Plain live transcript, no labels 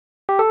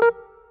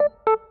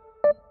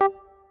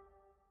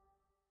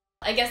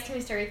I guess, can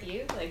we start with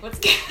you? Like, what's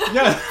going on?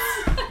 Yes.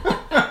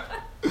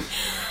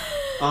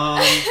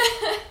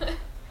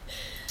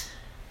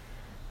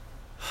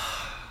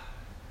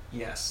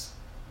 Yes.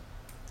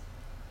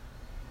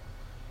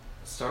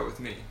 Start with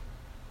me.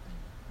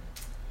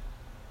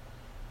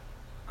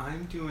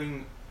 I'm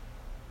doing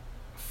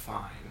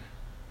fine.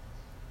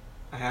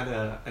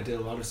 I did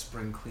a lot of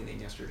spring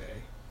cleaning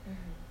yesterday.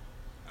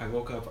 Mm-hmm. I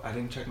woke up, I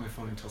didn't check my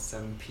phone until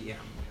 7 p.m.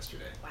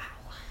 yesterday. Wow.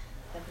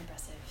 That's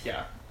impressive.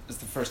 Yeah. It's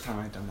the first time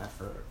I'd done that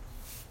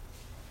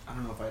I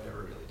don't know if I'd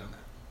ever really done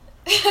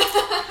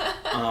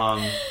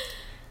that.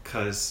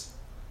 Because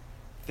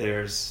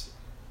there's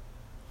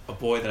a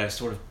boy that I've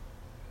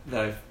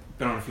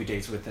been on a few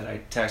dates with that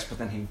I text, but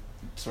then he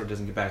sort of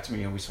doesn't get back to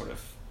me, and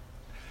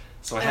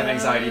so I had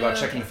anxiety about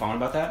checking the phone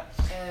about that.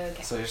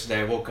 Okay. So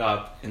yesterday I woke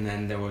up, and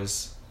then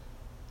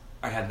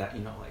I had that,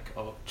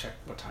 check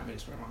what time it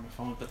is when I'm on my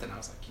phone, but then I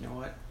was like, you know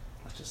what?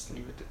 Let's just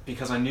leave it.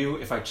 Because I knew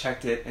if I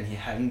checked it and he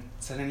hadn't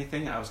said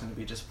anything, I was going to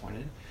be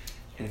disappointed.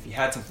 And if he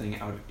had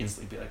something, I would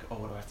instantly be like, oh,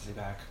 what do I have to say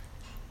back?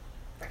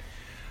 Right.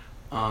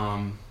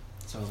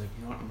 So I was like,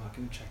 you know what? I'm not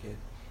going to check it.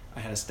 I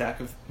had a stack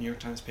of New York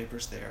Times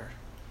papers there.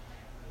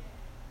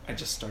 I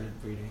just started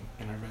reading,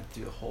 and I read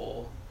through the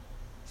whole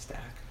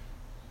stack.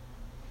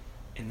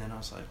 And then I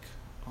was like,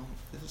 oh,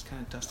 this is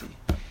kind of dusty.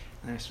 And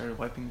then I started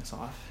wiping this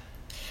off.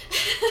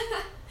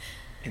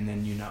 And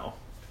then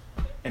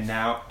And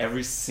now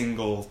every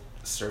single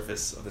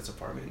surface of this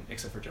apartment,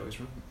 except for Joey's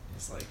room,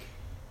 is like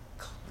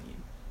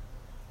clean.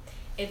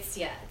 It's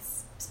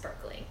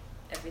sparkling.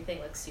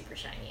 Everything looks super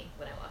shiny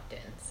when I walked in,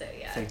 so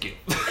yeah. Thank you.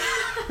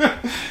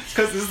 It's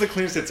because this is the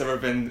cleanest it's ever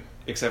been,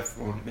 except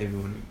for maybe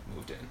when we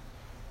moved in.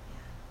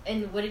 Yeah.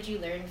 And what did you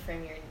learn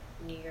from your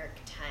New York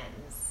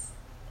Times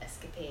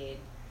escapade,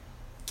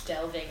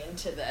 delving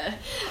into the...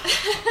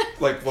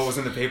 Like what was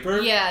in the paper?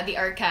 Yeah, the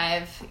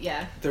archive,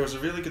 yeah. There was a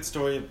really good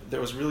story,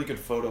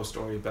 photo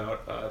story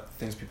about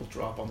things people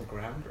drop on the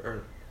ground,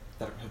 or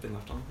that have been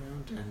left on the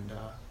ground, and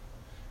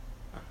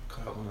I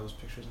cut out one of those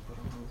pictures and put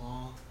it on the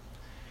wall.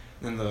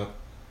 And then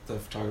the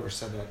photographer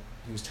said that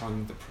he was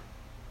telling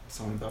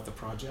someone about the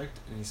project,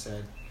 and he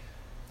said,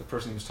 the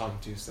person he was talking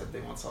to said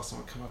they once saw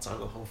someone come outside of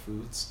the Whole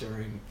Foods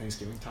during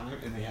Thanksgiving time,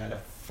 and they had a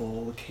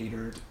full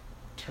catered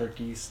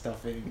turkey,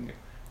 stuffing,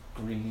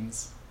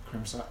 greens,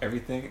 cream sauce,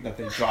 everything that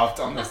they dropped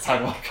on the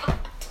sidewalk.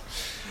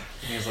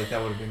 And he was like,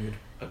 that would have been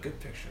a good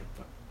picture.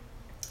 But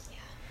yeah.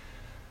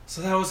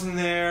 So that was in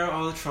there.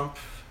 All the Trump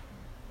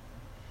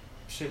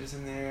shit is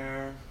in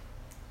there.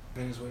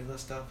 Venezuela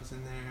stuff is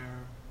in there.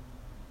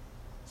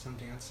 Some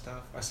dance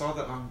stuff. I saw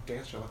the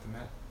dance show at the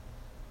Met.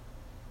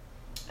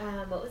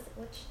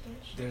 Which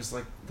dance show? There's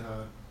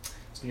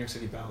it's New York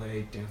City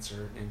ballet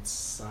dancer named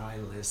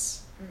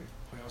Silas.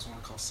 I always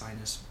want to call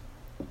Sinus.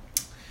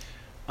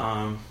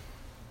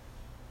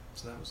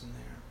 So that was in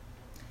there.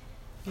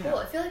 Cool.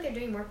 I feel like they're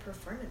doing more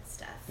performance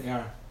stuff. They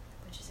are.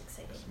 Which is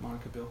exciting.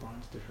 Monica Bill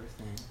Barnes did her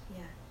thing.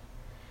 Yeah.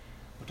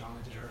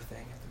 Madonna did her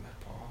thing at the Met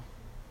Ball.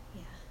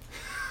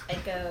 Yeah.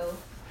 Echo.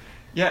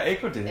 Yeah,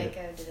 Echo did it.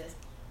 Echo did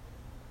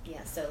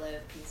a solo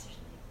piece or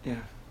something.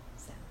 Yeah.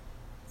 So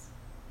it's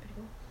pretty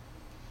cool.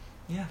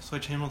 Yeah, so I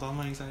channeled all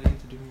my anxiety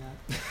into doing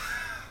that.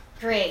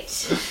 Great.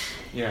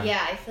 Yeah.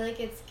 Yeah, I feel like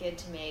it's good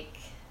to make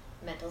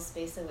mental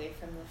space away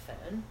from the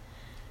phone.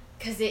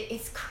 Because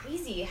it's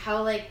crazy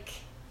how,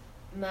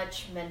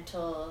 much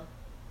mental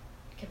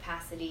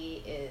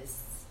capacity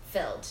is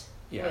filled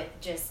with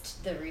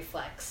just the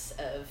reflex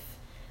of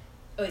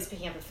always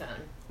picking up a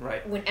phone.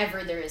 Right.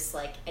 Whenever there is,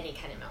 any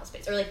kind of mental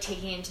space. Or,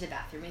 taking it into the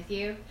bathroom with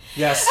you.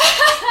 Yes.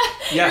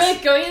 Yes.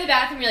 You're, going to the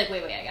bathroom, you're like,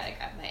 wait, I gotta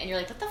grab my... And you're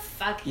like, what the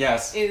fuck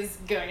is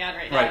going on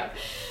right now?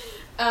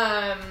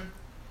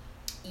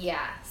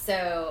 Yeah,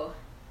 so...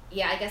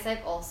 Yeah, I guess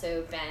I've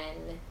also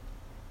been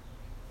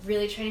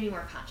really trying to be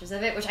more conscious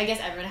of it, which I guess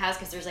everyone has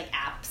because there's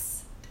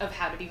apps of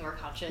how to be more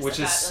conscious which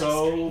about is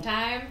so screen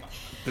time.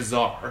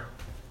 Bizarre.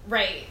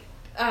 Right.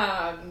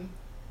 And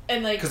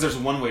because there's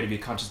one way to be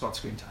conscious about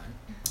screen time.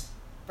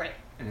 Right.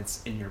 And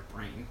it's in your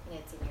brain. And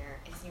it's in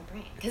your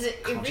brain. Because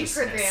it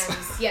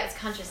reprograms... Yeah, it's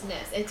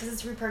consciousness. Because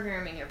it's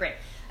reprogramming your brain.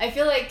 I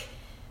feel like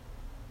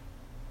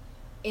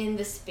in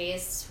the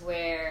space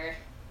where...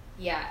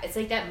 Yeah, it's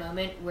that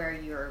moment where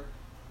you're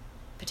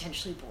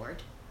potentially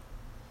bored.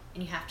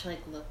 And you have to,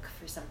 look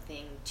for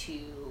something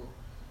to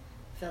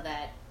fill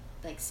that,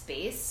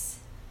 space.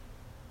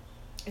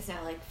 It's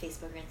not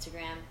Facebook or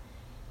Instagram.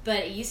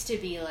 But it used to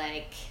be,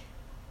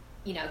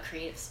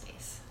 creative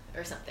space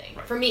or something.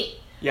 Right. For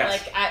me.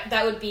 Yes.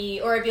 That would be...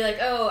 Or I'd be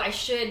oh, I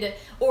should...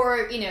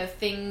 Or,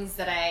 things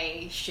that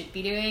I should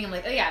be doing. I'm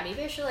oh, yeah,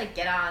 maybe I should,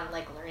 get on,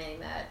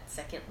 learning that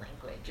second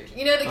language.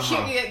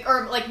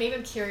 Or, or, maybe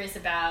I'm curious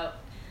about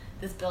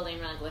this building.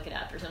 I'm going to look it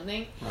up or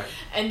something. Right.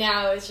 And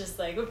now it's just,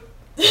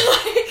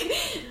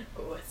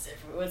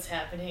 what's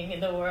happening in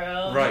the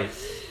world? Right.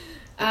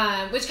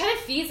 Which kind of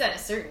feeds that a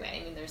certain way.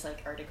 I mean, there's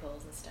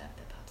articles and stuff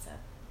that pops up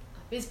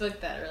on Facebook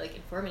that are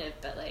informative,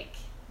 but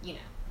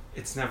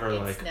it's never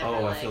I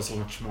feel so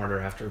much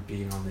smarter after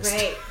being on this.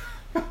 Right.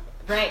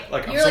 Right.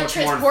 Like, you're I'm so much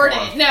more transported.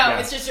 informed. No, yeah.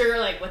 It's just you're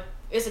what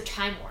it was a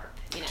time warp.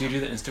 You know? Do you do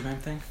the Instagram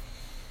thing?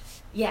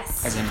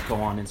 Yes. As in go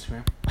on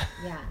Instagram?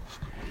 Yeah,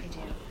 I do.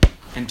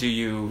 And do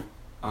you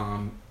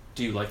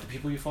like the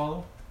people you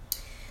follow?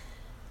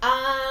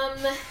 I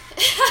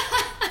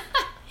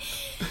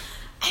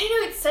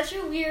don't know, it's such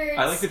a weird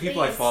I like the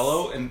people I space.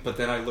 follow, but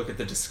then I look at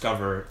the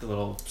discover, the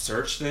little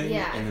search thing,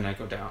 Yeah. and then I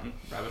go down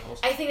rabbit holes.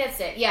 I think that's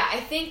it. Yeah,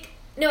 I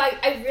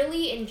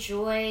really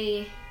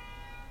enjoy,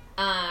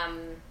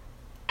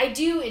 I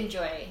do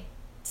enjoy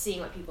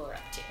seeing what people are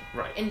up to.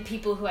 Right. And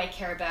people who I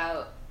care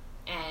about,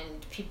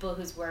 and people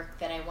whose work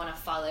that I want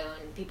to follow,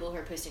 and people who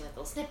are posting like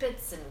little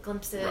snippets and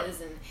glimpses,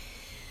 Right.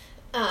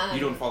 and... You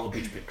don't follow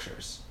beach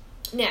pictures.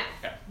 No.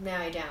 Yeah. No,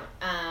 I don't.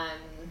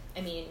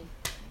 I mean,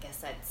 I guess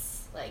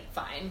that's, like,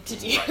 fine to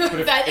do.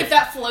 Right. But if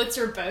that floats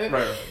your boat.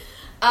 Right.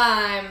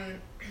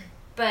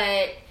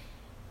 But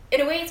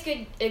in a way, it's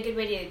a good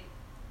way to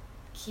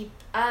keep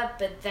up,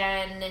 but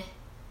then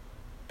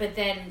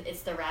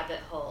it's the rabbit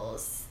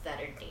holes that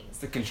are dangerous. It's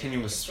the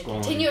continuous It's the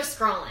scrolling. continuous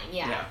scrolling,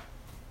 yeah. Yeah.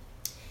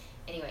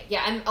 Anyway,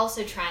 yeah, I'm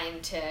also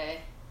trying to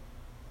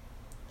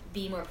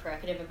be more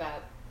proactive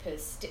about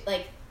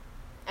like,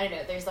 I don't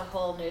know, there's the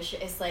whole notion,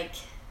 it's like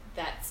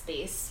that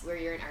space where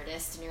you're an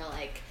artist and you're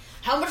like,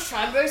 how much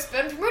time do I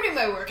spend promoting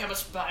my work? How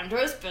much time do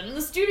I spend in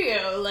the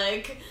studio?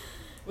 Like,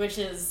 which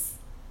is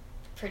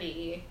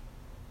pretty,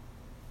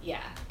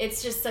 yeah,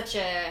 it's just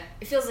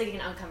it feels like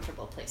an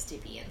uncomfortable place to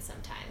be in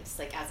sometimes,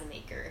 like as a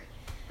maker.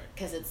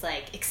 Because it's,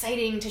 like,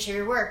 exciting to share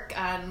your work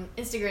on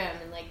Instagram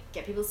and, like,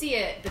 get people to see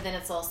it. But then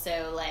it's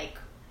also, like,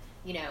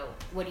 you know,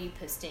 what are you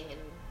posting and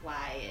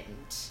why?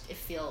 And it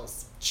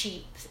feels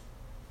cheap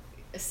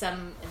in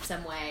some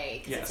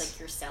way. Because Yes. it's, like,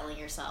 you're selling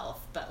yourself.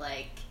 But,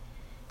 like,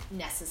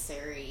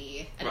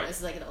 necessary. I don't know, Right. this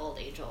is, like, an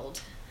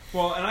old.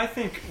 Well, and I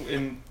think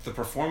in the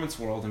performance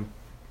world and,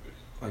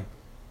 like,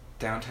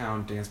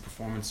 downtown dance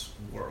performance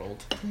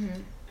world,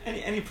 Mm-hmm.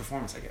 any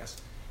performance, I guess,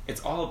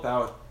 it's all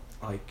about,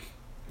 like,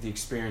 the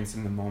experience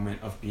in the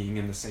moment of being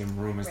in the same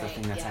room as the Right,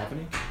 thing that's yeah.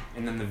 happening,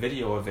 and then the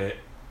video of it,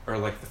 or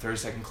like the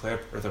 30-second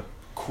clip, or the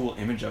cool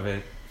image of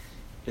it,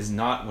 is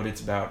not what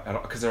it's about at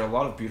all. Because there are a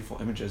lot of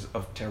beautiful images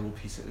of terrible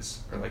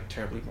pieces, or like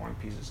terribly boring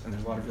pieces, and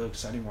there's a lot of really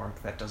exciting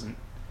work that doesn't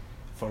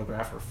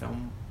photograph or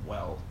film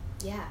well.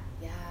 Yeah.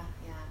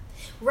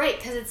 Right,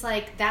 because it's,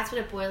 like, that's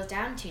what it boils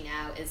down to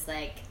now is,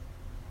 like...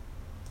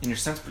 In your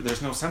sense,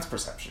 there's no sense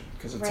perception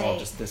because it's all Right.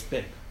 just this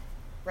big.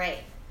 Right.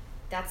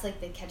 That's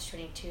like the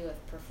catch-22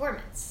 of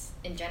performance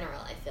in general,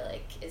 I feel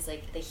like, is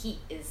like the heat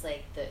is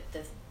like the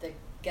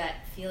gut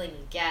feeling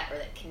you get, or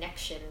that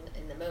connection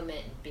in the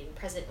moment, being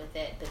present with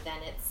it, but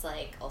then it's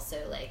like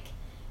also like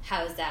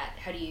how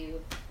do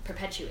you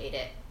perpetuate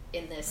it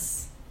in the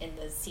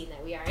scene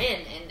that we are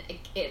in, and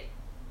it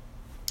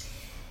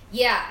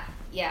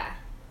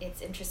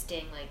it's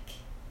interesting, like,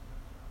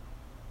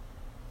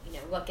 you know,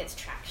 what gets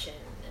traction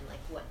and like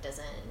what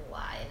doesn't and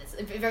why, and it's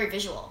very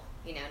visual.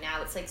 You know,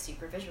 now it's like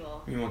super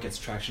visual. You know what gets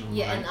traction online?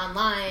 Yeah, and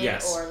online,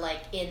 Yes. or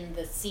like in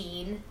the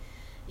scene,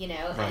 you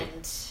know, Right.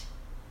 and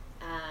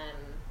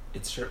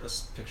It's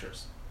shirtless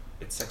pictures.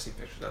 It's sexy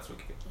pictures. That's what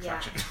gets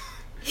Yeah. traction.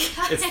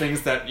 It's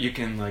things that you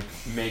can like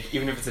make,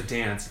 even if it's a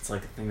dance. It's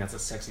like a thing that's a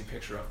sexy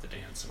picture of the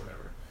dance or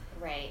whatever,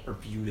 right. or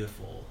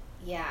beautiful.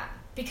 Yeah,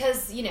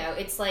 because, you know,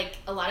 it's like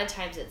a lot of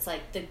times it's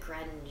like the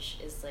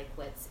grunge is like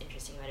what's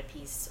interesting about a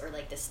piece, or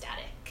like the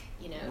static,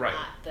 you know, Right.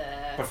 not the...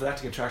 But for that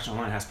to get traction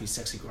online, it has to be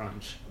sexy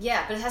grunge.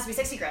 Yeah, but it has to be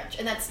sexy grunge,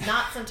 and that's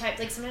not sometimes,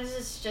 like, sometimes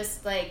it's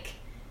just like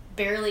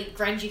barely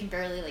grunge you can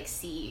barely like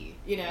see,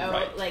 you know,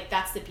 Right. like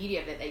that's the beauty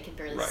of it, that you can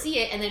barely Right. see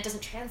it, and then it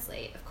doesn't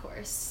translate, of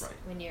course, Right.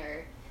 when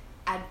you're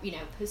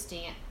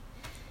posting it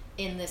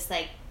in this,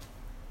 like,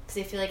 because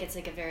I feel like it's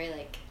like a very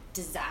like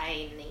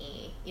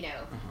design-y, you know,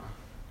 Uh-huh.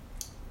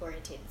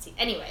 orientated scene.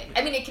 Anyway,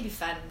 I mean, it can be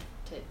fun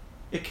to,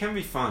 It can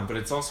be fun, but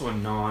it's also a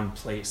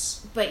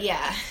non-place. but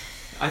yeah.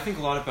 I think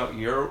a lot about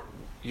your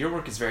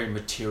work is very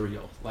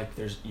material. Like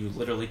you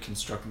literally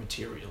construct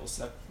materials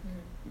that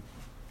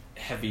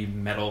heavy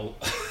metal,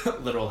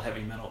 literal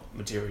heavy metal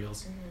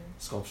materials,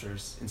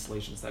 sculptures,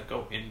 installations that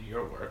go in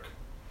your work.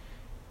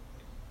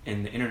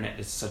 And the internet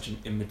is such an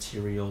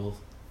immaterial,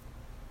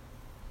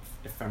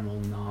 ephemeral,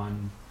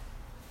 non-place.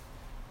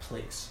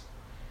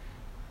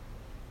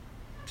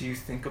 Do you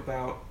think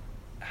about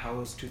how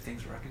those two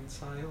things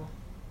reconcile?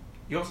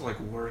 You also like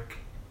work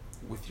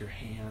with your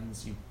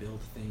hands, you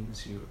build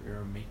things, you're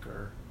a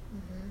maker.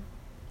 Mm-hmm.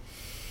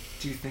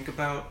 Do you think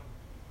about,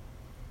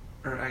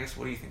 or I guess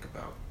what do you think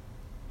about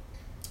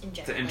In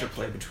general, the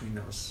interplay between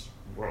those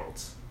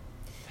worlds?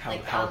 How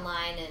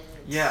online and...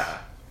 Yeah.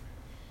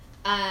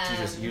 Do you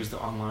just use the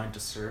online to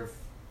serve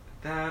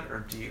that, or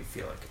do you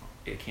feel like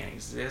it can't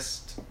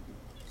exist?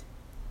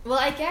 Well,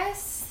 I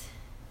guess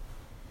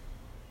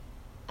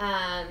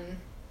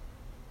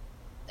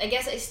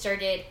I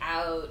started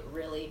out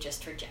really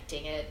just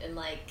rejecting it and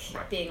like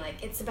Right. being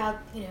like, it's about,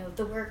 you know,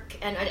 the work,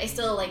 and I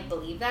still like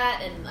believe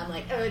that, and I'm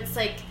like, oh, it's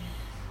like,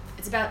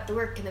 it's about the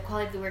work and the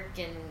quality of the work,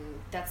 and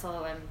that's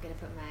all I'm gonna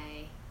put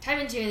my time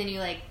into. And then you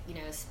like, you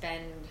know,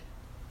 spend,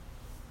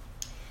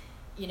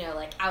 you know,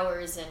 like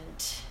hours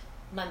and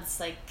months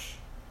like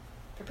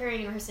preparing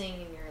and rehearsing,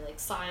 and you're like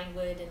sawing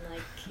wood and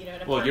like in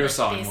a well, you're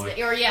sawing wood,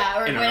 or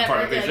in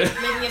whatever, like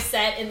making a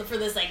set for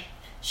this like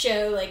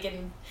show like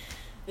in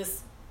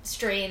this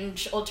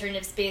strange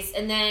alternative space,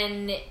 and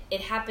then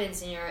it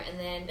happens and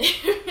then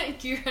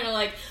you're kind of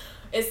like,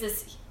 it's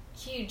this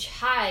huge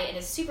high and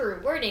it's super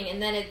rewarding,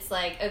 and then it's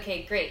like,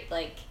 okay, great,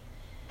 like,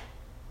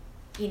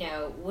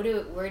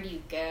 where do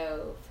you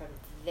go from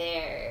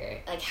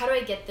there? Like, how do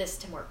I get this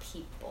to more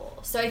people?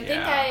 So I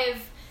think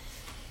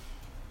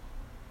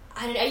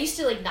I used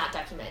to like not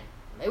document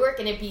my work,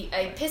 and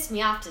it pissed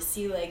me off to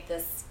see like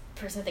this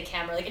person with the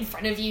camera like in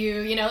front of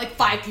you, like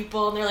 5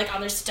 people, and they're like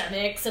on their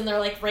stomachs, and they're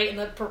like right in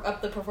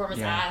up the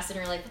performance ass, and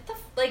you're like, what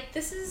the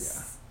this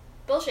is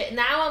bullshit. And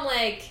now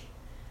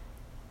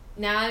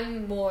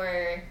I'm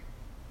more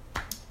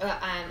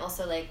I'm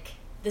also like,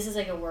 this is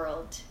like a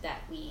world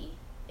that we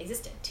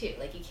exist in too.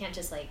 Like, you can't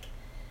just like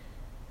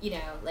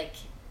like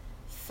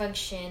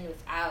function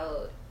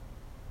without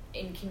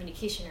in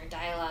communication or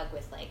dialogue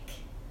with like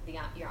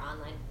your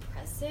online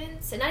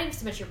presence, and not even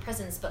so much your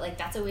presence, but like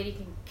that's a way to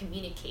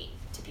communicate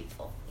to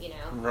people,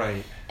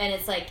 right? And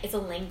it's like, it's a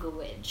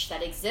language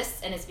that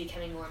exists, and it's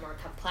becoming more and more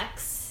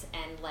complex,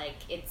 and like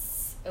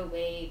it's a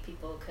way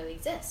people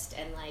coexist,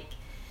 and like,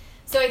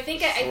 so I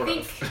think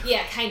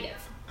yeah, kind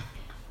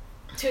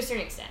of, to a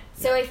certain extent.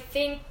 So I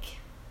think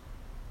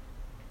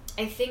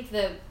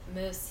the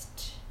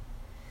most,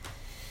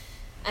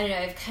 I don't know,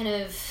 I've kind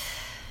of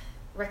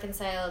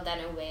reconciled that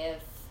in a way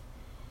of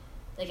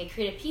like, I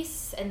create a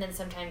piece, and then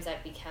sometimes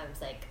that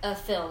becomes like a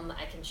film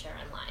I can share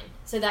online.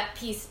 So that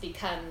piece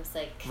becomes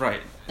like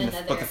right.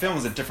 But the film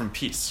is a different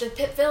piece. The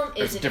film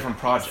is a different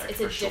project.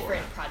 It's a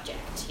different project.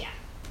 Yeah,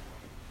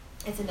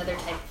 it's another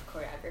type of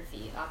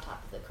choreography on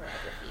top of the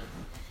choreography.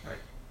 Right.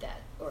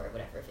 That, or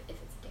whatever, if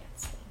it's a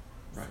dance thing.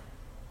 Right.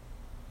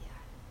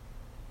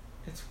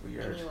 Yeah. It's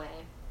weird.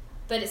 Anyway,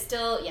 but it's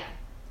still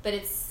but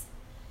it's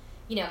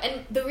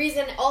and the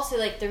reason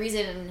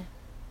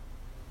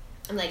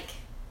I'm like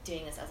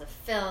doing this as a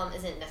film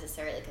isn't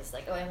necessarily because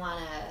like, I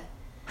want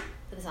to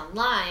put this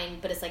online,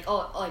 but it's like,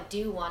 I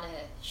do want to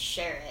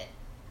share it,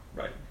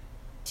 right,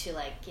 to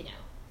like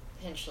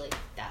potentially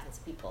thousands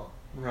of people,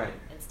 right,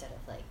 instead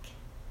of like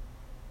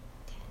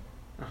 10.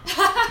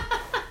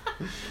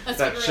 Uh-huh.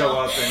 That show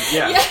up and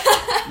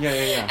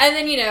yeah. And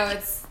then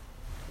it's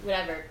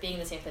whatever, being in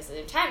the same place at the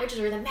same time, which is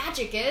where the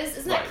magic is.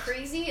 Isn't that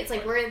crazy? It's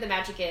like where the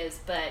magic is,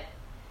 but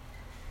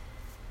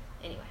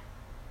anyway.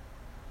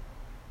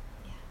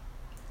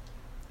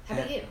 How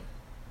about you,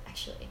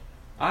 actually?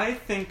 I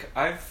think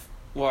I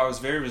was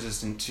very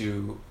resistant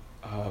to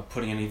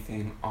putting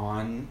anything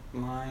online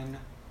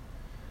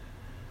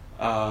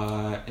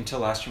until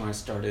last year when I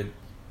started.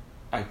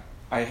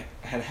 I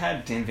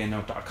had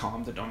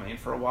danvannote.com, the domain,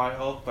 for a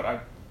while, but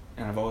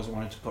I've always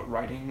wanted to put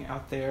writing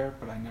out there,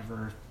 but I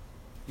never,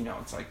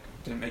 it's like,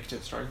 didn't make it to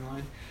the starting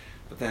line.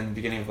 But then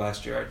beginning of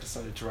last year, I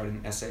decided to write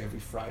an essay every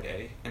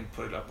Friday and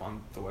put it up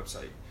on the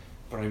website.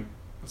 But I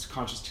was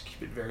conscious to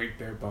keep it very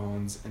bare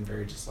bones and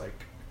very just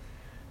like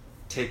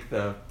take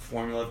the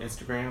formula of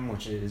Instagram,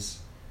 which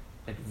is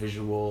like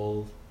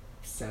visual,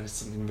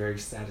 something very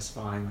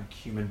satisfying, like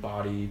human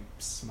body,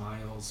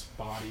 smiles,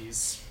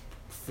 bodies,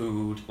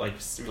 food, like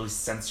really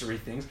sensory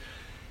things,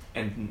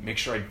 and make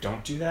sure I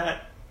don't do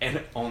that,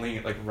 and only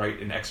like write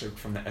an excerpt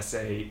from the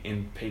essay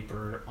in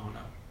paper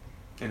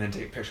and then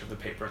take a picture of the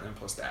paper and then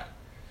post that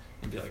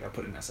and be like, I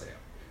put an essay up.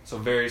 So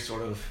very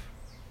sort of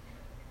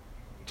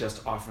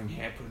just offering,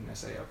 hey, I put an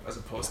essay up, as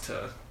opposed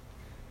to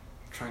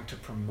trying to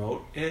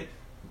promote it,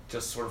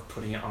 just sort of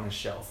putting it on a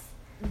shelf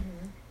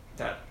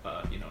that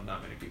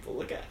not many people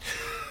look at.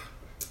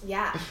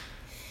 Yeah,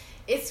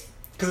 it's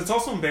because it's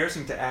also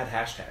embarrassing to add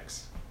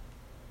hashtags,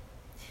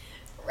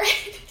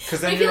 right?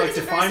 Because then you're like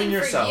defining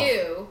yourself.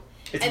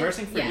 It's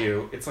embarrassing for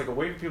you. It's like a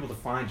way for people to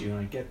find you, and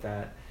I get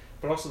that.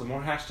 But also, the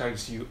more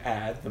hashtags you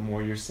add, the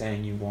more you're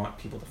saying you want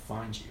people to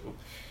find you,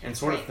 and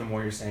sort of the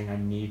more you're saying I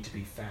need to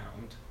be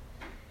found.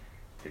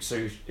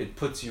 So it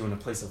puts you in a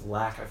place of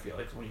lack, I feel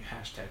like, when you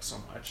hashtag so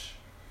much.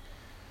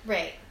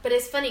 Right, but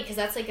it's funny because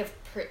that's like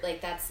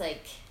that's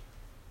like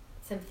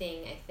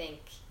something I think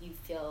you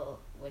feel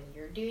when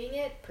you're doing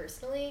it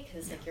personally,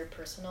 because it's like your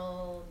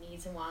personal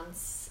needs and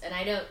wants. And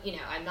I don't,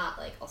 I'm not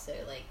like also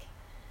like,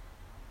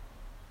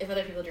 if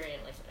other people are doing it,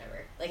 like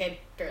whatever. Like I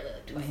barely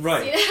like twice.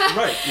 Right,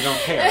 right. You don't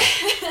care.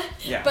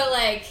 Yeah. But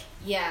like,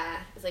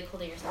 it's like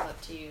holding yourself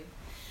up to.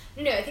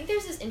 No, I think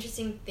there's this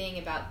interesting thing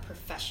about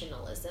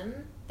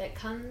professionalism that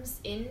comes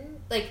in,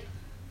 like,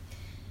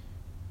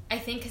 I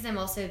think because I'm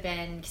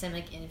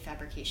like in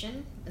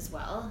fabrication as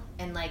well,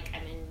 and like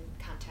I'm in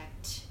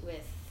contact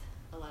with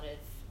a lot of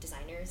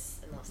designers,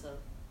 and also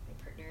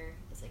my partner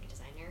is like a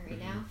designer right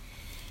now,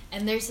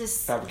 and there's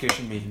this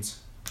fabrication,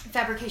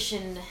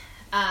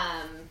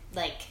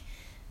 like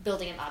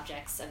building of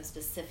objects. I'm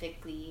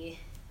specifically,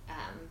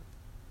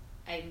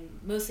 I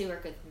mostly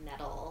work with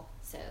metal,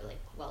 so like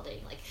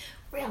welding, like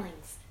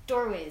railings,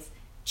 doorways,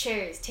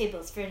 chairs,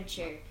 tables,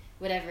 furniture,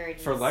 whatever.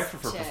 For life or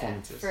for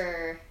performances?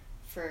 For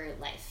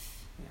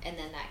life, and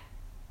then that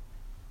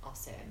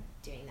also I'm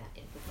doing that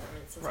in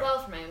performance as Right. well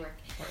for my own work.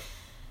 Right.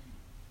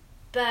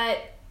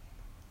 But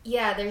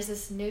yeah, there's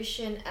this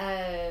notion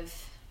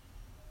of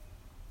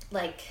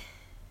like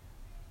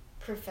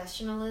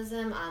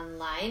professionalism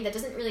online that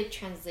doesn't really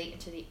translate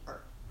into the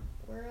art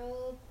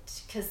world,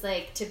 because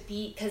like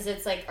because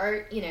it's like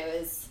art, you know,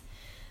 is,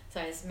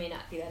 sorry, this may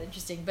not be that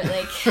interesting, but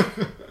like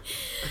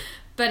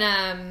but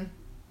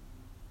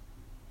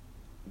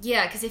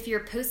yeah, because if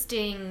you're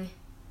posting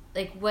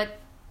like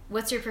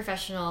what's your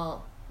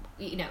professional,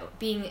 you know,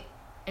 being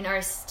an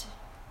artist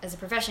as a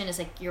profession is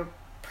like your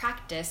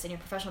practice, and your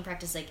professional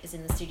practice like is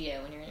in the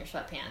studio when you're in your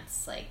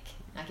sweatpants, like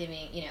not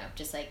giving, you know,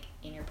 just like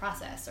in your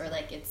process, or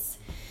like it's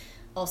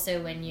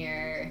also when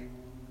you're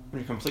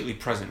completely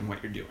present in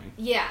what you're doing.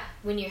 Yeah,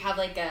 when you have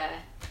like a,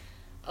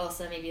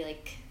 also maybe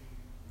like,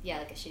 yeah,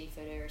 like a shitty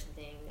photo or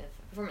something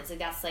of performance, like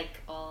that's like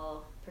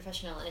all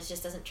professional, and it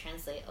just doesn't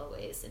translate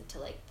always into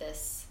like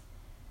this,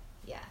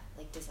 yeah,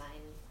 like design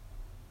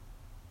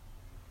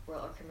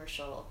world or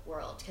commercial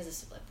world, because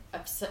it's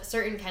a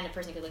certain kind of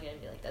person could look at it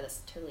and be like, that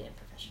is totally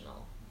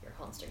unprofessional. Your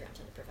whole Instagram's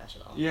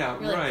unprofessional. Yeah,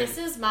 You're right. like, this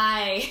is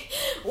my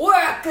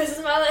work. This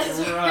is my life's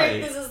work.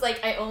 Right. This is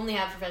like, I only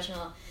have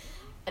professional.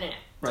 I don't know.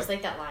 Just Right.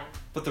 like that line.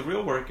 But the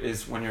real work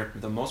is when you're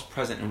the most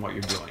present in what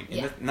you're doing.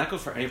 Yeah. And that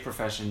goes for any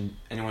profession,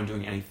 anyone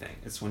doing anything.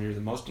 It's when you're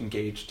the most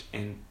engaged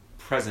and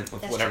present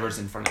with That's whatever's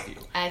true. in front of you.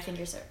 I think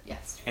you're so,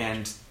 yes.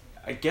 And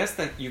I guess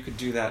that you could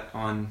do that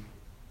on...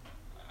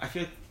 I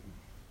feel like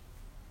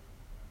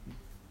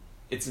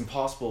it's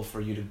impossible for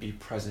you to be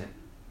present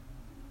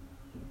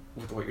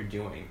with what you're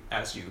doing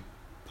as you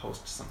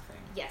post something.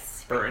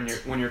 Yes. Or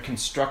when you're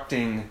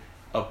constructing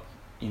a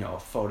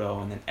photo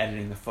and then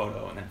editing the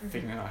photo and then Mm-hmm.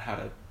 figuring out how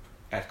to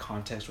add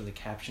context with a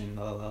caption,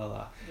 la la la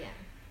la. Yeah.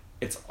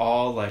 It's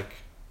all like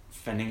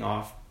fending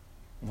off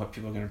what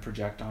people are going to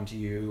project onto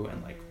you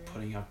and like Mhm.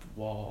 putting up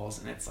walls,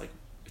 and it's like,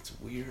 it's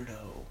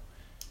weirdo.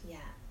 Yeah.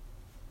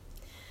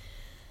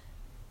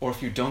 Or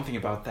if you don't think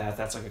about that,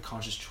 that's like a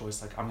conscious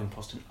choice. Like, I'm going to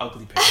post an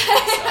ugly picture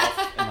of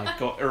myself and like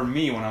go, or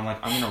me when I'm like,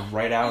 I'm going to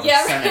write out a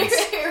sentence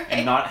right.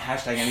 and not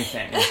hashtag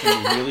anything. And it's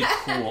going to be really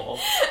cool.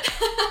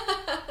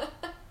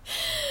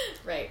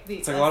 Right.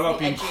 It's like a lot about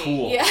being edgy.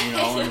 cool, Yeah. you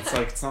know, and it's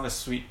like,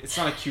 it's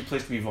not a cute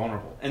place to be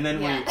vulnerable. And then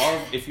when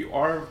if you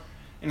are,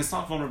 and it's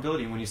not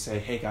vulnerability when you say,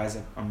 hey guys,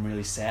 I'm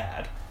really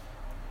sad.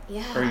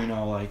 Yeah. Or, you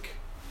know, like,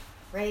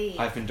 right.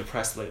 I've been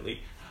depressed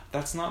lately.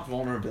 That's not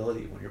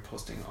vulnerability when you're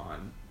posting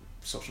on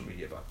social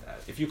media about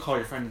that. If you call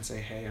your friend and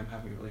say, hey, I'm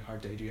having a really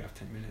hard day, do you have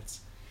 10 minutes?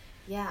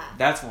 Yeah.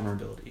 That's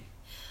vulnerability.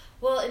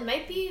 Well, it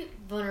might be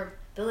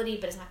vulnerability,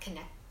 but it's not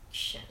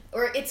connection.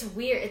 Or it's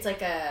weird. It's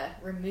like a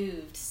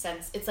removed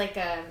sense. It's like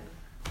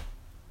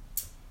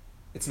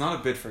It's not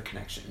a bid for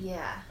connection.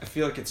 yeah. I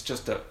feel like it's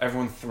just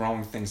everyone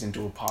throwing things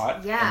into a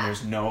pot. Yeah. And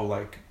there's no,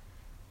 like,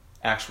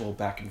 actual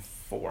back and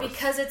forth.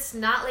 Because it's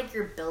not like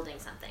you're building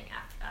something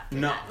after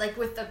No. that. Like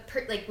with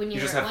like when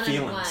you're just have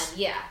one-on-one, feelings.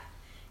 yeah.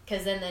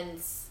 Because then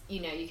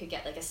you know, you could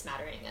get like a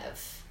smattering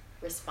of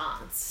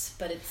response,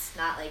 but it's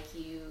not like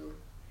you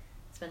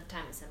spent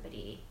time with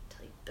somebody to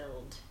like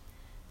build,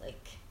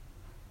 like,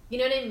 you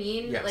know what I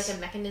mean? Yes. Like a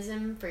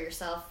mechanism for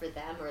yourself, for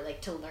them, or like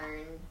to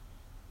learn.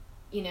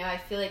 You know, I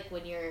feel like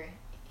when you're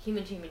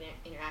human-to-human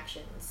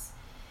interactions,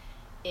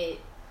 I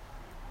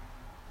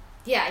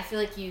feel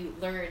like you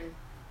learn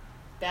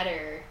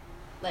better,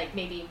 like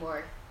maybe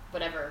more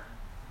whatever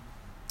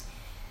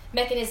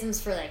mechanisms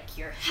for like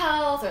your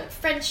health or like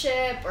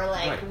friendship or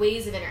like Right.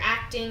 ways of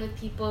interacting with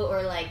people,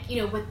 or like,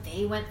 you know, what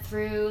they went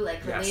through, like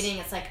Yes. relating.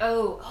 It's like,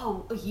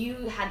 oh,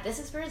 you had this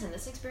experience and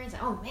this experience,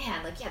 and oh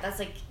man, like, yeah, that's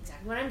like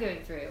exactly what I'm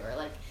going through, or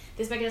like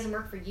this mechanism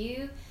worked for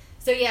you.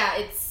 So yeah,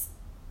 it's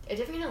a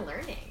different kind of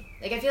learning.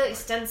 Like I feel like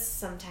stunts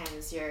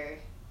sometimes you're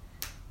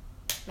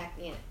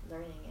learning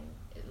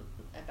and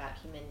about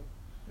human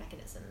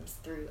mechanisms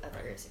through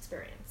others'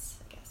 experience,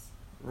 I guess.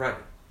 Right.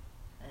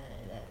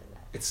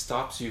 It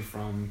stops you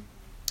from...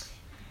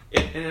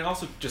 and it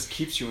also just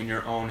keeps you in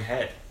your own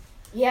head.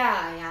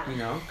 Yeah. You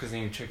know? Because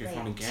then you check your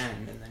phone Right.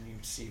 again, and then you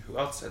see who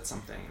else said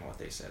something and what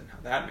they said and how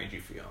that made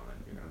you feel,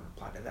 and you're going to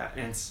reply to that.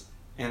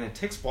 And it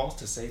takes balls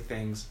to say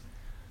things,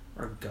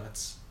 or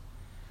guts.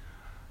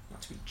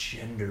 Not to be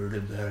gendered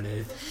about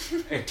it.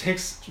 It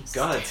takes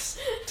guts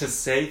to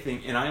say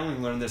things. And I only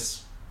learned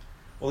this...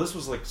 Well, this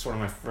was like sort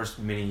of my first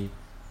mini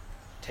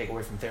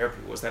takeaway from therapy,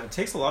 was that it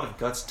takes a lot of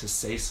guts to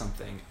say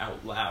something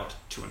out loud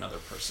to another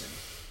person.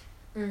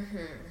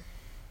 Mm-hmm.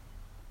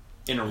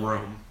 In a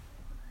room.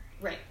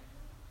 Right.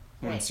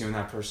 When it's you and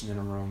that person in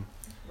a room.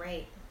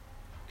 Right.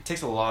 It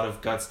takes a lot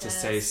of guts to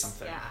say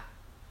something. Yeah.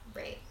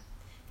 Right.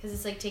 Because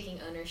it's like taking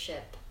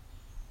ownership.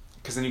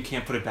 Because then you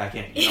can't put it back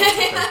in. You know,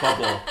 it's like a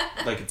bubble,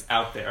 like it's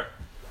out there.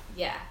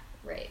 Yeah.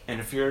 Right. And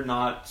if you're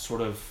not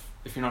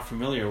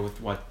familiar with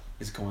what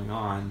is going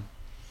on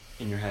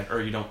in your head,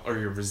 or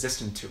you're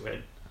resistant to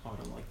it, oh,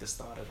 I don't like this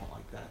thought, I don't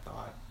like that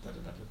thought,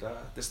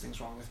 this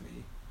thing's wrong with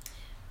me.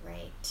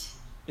 Right.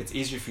 It's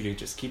easier for you to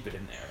just keep it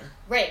in there.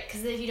 Right,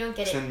 because if you don't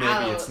get it then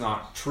out... maybe it's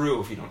not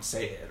true if you don't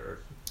say it, or...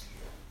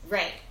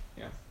 Right.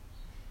 Yeah.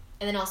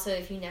 And then also,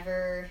 if you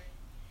never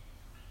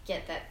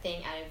get that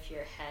thing out of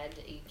your head,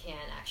 you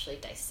can't actually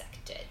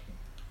dissect it.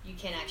 You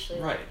can't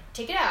actually Right.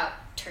 take it out,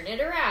 turn it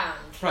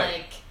around,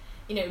 Right.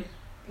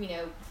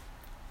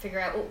 figure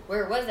out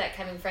where was that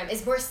coming from.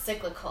 It's more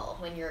cyclical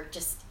when you're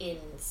just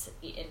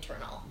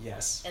internal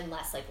Yes. and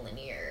less like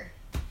linear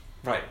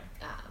Right.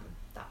 thought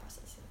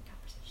process and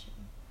conversation.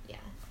 Yeah.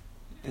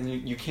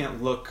 And you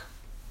can't look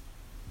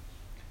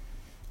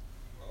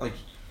like,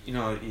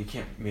 you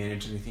can't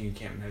manage anything you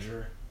can't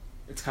measure.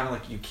 It's kind of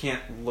like you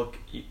can't look.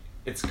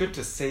 It's good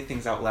to say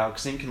things out loud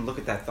because then you can look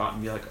at that thought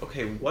and be like,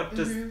 okay, what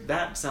does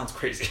that sounds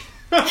crazy?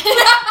 Like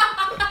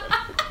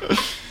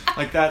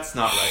that's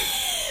not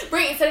right.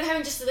 Right, instead of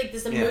having just like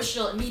this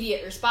emotional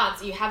immediate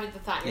response, you have the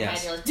thought in your head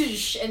and you're like,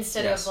 "Doosh,"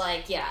 instead of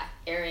like,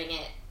 airing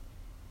it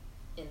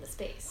in the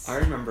space. I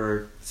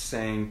remember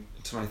saying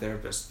to my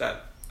therapist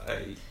that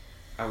I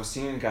was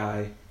seeing a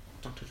guy.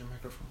 Don't touch your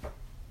microphone.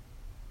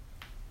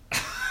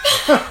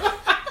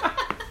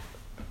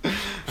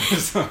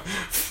 So,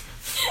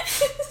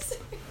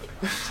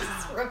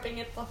 just rubbing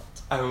it the whole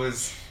time. I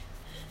was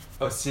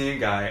seeing a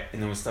guy,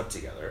 and then we slept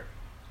together,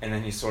 and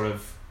then he sort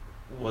of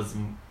was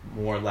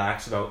more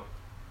lax about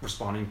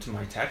responding to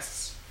my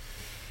texts,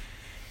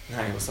 and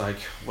I was like,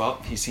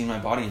 well, he's seen my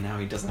body, and now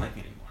he doesn't like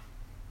me anymore.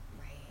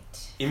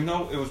 Right. Even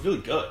though it was really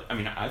good. I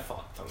mean, I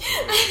thought it was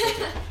really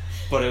good,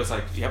 but it was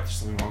like, yep, there's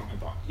something wrong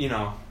with my body,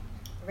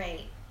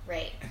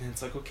 Right. And then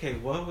it's like, okay,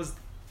 what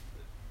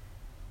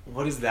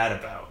is that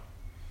about?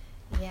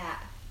 Yeah,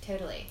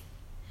 totally.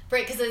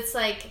 Right, because it's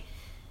like,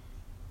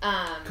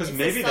 because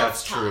maybe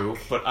that's true,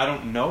 but I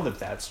don't know that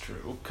that's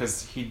true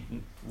because he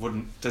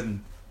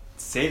doesn't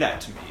say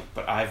that to me.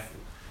 But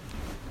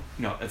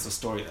it's a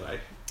story that I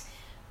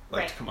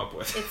like to come up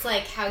with. It's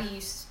like how you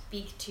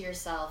speak to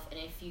yourself, and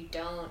if you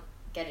don't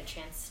get a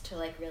chance to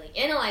like really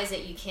analyze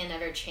it, you can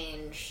never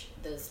change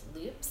those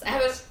loops.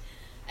 Yes.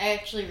 I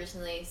actually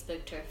recently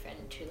spoke to a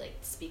friend who like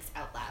speaks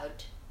out loud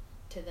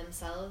to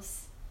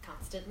themselves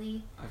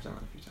constantly. I've done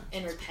that a few times.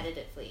 And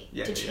repetitively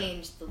to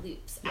change the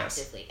loops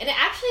actively. And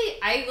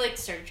I like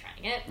started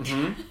trying it.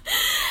 Mm-hmm.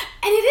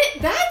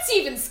 And that's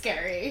even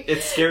scary.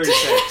 It's scary to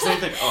say because I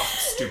think, oh,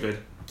 stupid.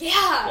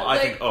 Yeah. Well, I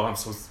think, oh, I'm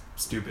so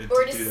stupid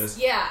or to do this.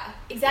 Yeah,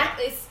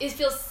 exactly. Yeah. It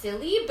feels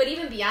silly, but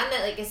even beyond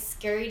that, like it's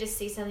scary to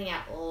say something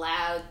out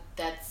loud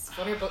that's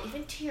vulnerable,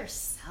 even to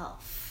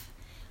yourself.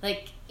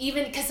 Like,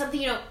 even because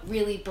something you don't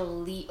really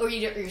believe, or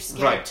you're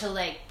scared to,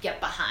 like, get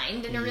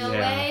behind in a real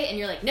way, and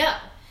you're like, no.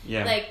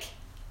 Yeah. Like,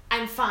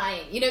 I'm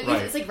fine.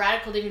 It's, like,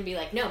 radical to even be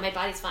like, no, my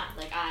body's fine.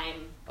 Like,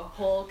 I'm a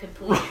whole,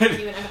 complete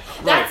human.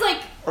 That's,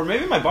 like... Or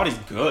maybe my body's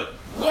good.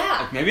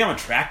 Yeah. Like, maybe I'm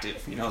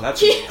attractive.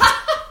 That's... Maybe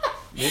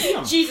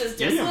I'm... Jesus,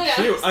 just maybe I'm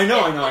cute. I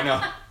know.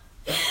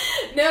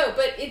 No,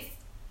 but it's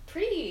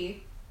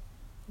pretty...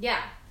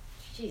 Yeah.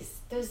 Jeez.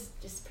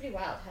 It's pretty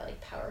wild how,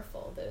 like,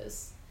 powerful the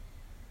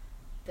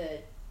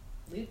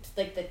loops,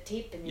 like the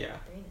tape in your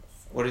brain is.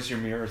 What is your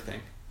mirror thing?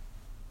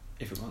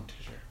 If you want to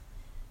share.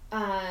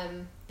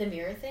 The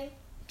mirror thing?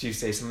 Do you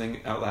say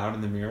something out loud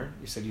in the mirror?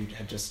 You said you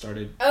had just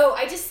started... Oh,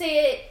 I just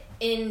say it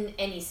in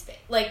any space.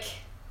 Like,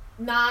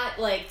 not,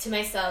 like, to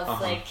myself,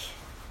 like,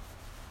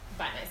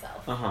 by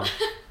myself. Uh-huh.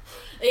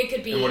 It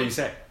could be... And what do you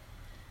say?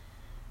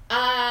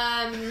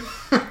 Well,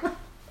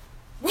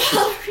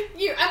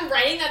 I'm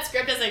writing that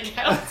script as I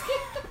go.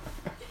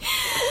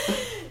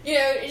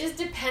 It just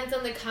depends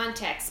on the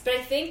context. But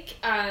I think,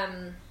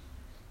 I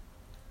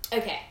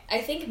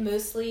think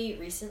mostly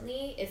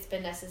recently it's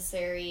been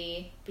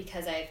necessary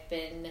because I've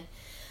been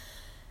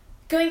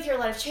going through a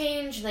lot of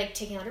change, like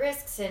taking a lot of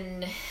risks,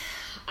 and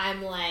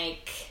I'm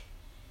like,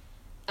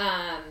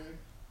 I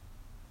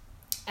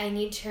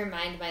need to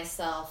remind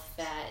myself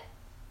that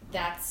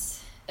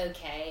that's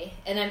okay.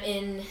 And I'm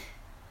in,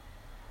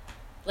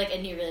 like,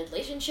 a new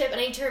relationship, and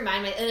I need to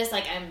remind and it's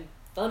like I'm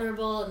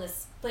vulnerable in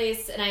this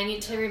place, and I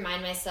need to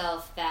remind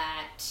myself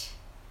that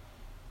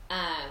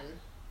I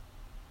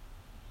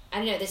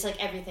don't know, there's like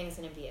everything's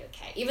gonna be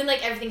okay, even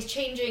like everything's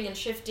changing and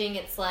shifting.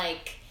 It's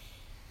like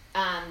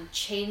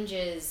change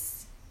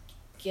is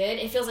good.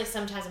 It feels like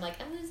sometimes I'm like,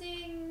 I'm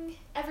losing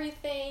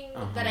everything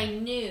that I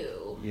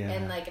knew,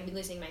 and like I'm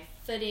losing my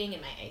footing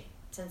and my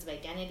sense of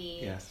identity.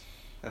 Yes,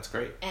 that's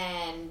great.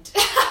 And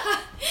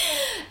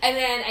and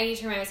then I need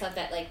to remind myself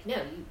that, like,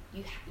 no,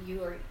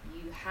 you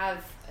have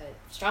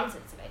a strong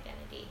sense of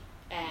identity,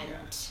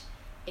 and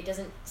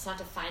it's not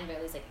defined by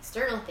all these like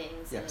external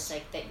things. And it's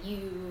like that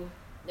you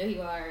know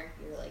you are.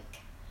 You're like,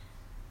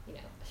 a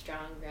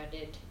strong,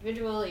 grounded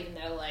individual, even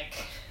though like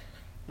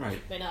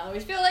may not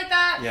always feel like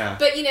that. Yeah.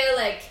 But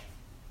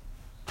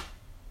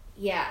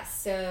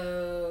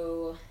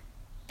so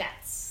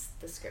that's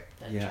the script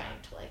that I'm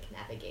trying to like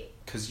navigate.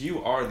 Because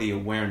you are the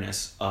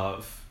awareness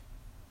of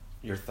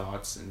your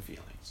thoughts and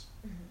feelings.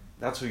 Mm-hmm.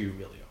 That's who you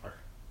really are.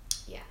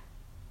 Yeah.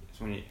 It's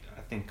when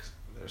I think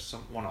there's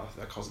one author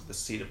that calls it the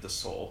seat of the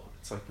soul.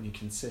 It's like when you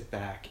can sit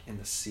back in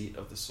the seat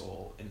of the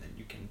soul and then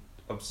you can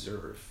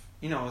observe.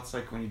 It's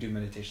like when you do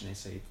meditation, they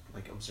say,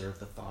 like, observe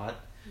the thought.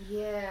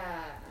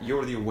 Yeah.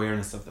 You're the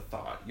awareness of the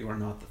thought. You are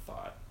not the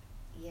thought.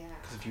 Yeah.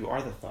 Because if you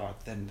are the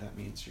thought, then that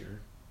means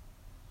you're,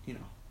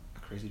 a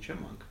crazy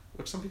chipmunk,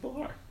 which some people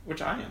are,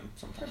 which I am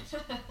sometimes.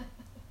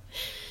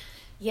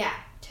 Yeah,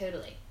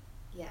 totally.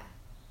 Yeah.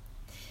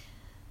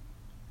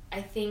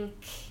 I think,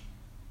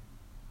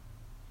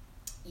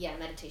 yeah,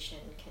 meditation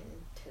can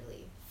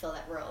totally fill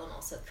that role and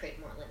also create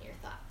more linear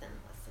thought than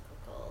less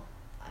cyclical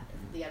thought.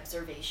 The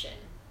observation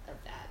of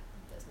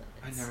those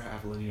moments. I never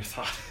have linear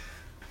thought.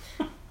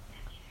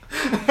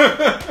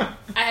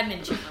 I have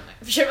many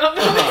chipmunk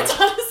moments,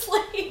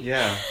 honestly.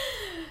 Yeah.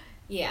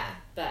 Yeah,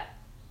 but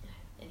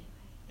anyway.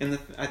 And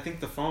I think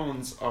the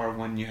phones are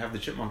when you have the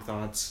chipmunk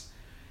thoughts,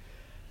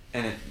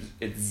 and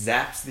it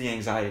zaps the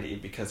anxiety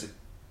because it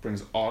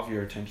brings all of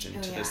your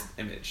attention to this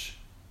image,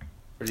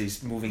 or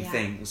these moving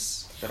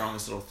things that are on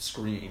this little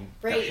screen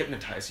that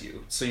hypnotize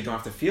you, so you don't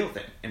have to feel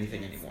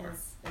anything anymore.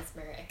 That's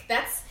mesmeric.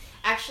 That's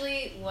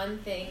actually one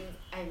thing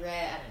I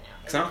read. I don't know.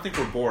 Because I don't think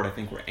we're bored. I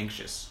think we're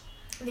anxious.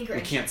 I think we're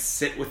anxious.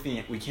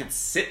 We can't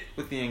sit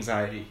with the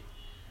anxiety.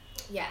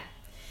 Yeah.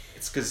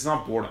 It's because it's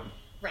not boredom.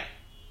 Right.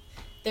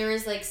 There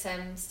was like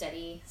some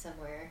study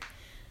somewhere,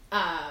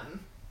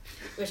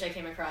 which I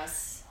came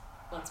across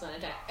once upon a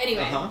time.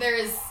 Anyway, there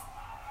is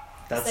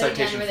that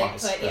citation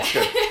flies. That's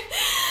good.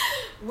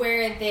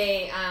 Where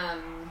they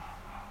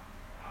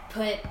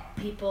put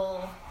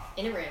people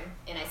in a room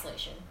in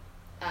isolation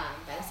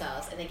by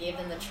themselves, and they gave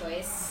them the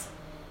choice.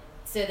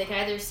 So they could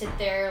either sit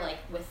there like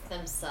with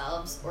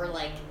themselves or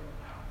like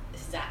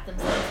zap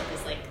themselves with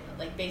this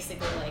like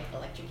basically like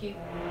electrocute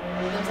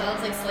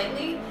themselves like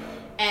slightly.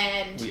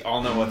 And we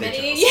all know what they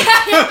chose.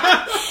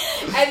 Yeah.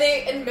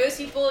 And most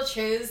people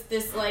chose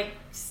this like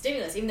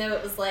stimulus, even though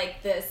it was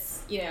like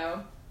this, you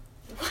know,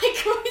 like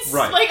it was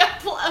like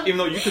a even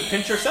though you could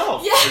pinch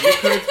yourself.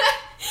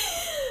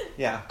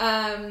 Yeah.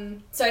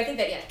 So I think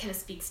that it kind of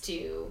speaks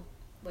to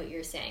what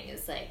you're saying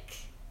is like,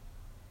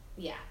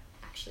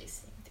 actually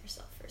sitting with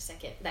yourself for a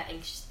second. That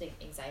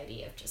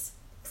anxiety of just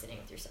sitting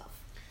with yourself.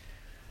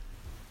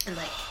 And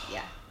like,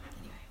 anyway,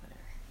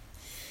 whatever.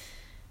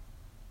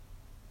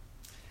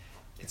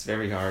 It's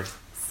very hard.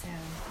 So.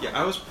 Yeah,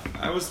 I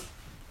was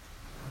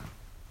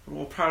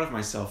proud of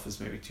myself is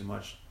maybe too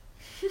much.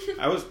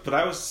 I was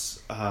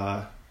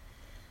proud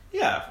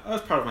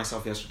of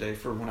myself yesterday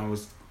for when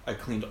I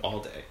cleaned all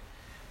day.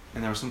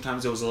 And there were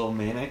sometimes it was a little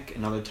manic,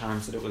 and other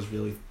times that it was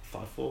really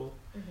thoughtful.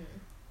 Mm-hmm.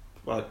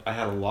 But I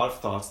had a lot of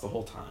thoughts the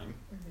whole time.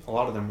 Mm-hmm. A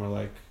lot of them were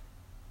like,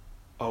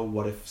 oh,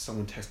 what if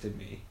someone texted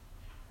me?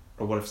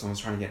 Or what if someone's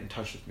trying to get in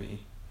touch with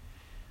me?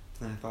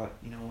 And then I thought,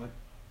 you know what?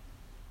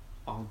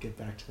 I'll get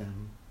back to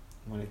them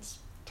when it's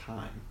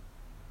time.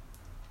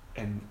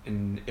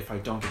 And if I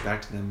don't get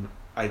back to them,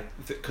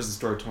 because the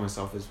story I told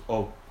myself is,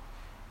 oh,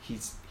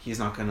 he's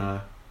not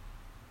gonna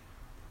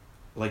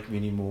like me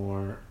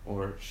anymore,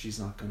 or she's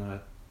not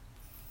gonna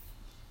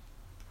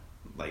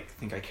like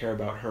think I care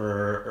about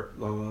her, or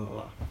blah blah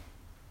blah.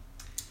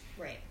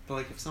 Right. But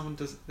like if someone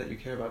that you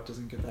care about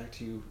doesn't get back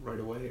to you right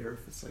away, or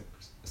if it's like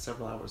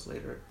several hours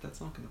later,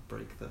 that's not gonna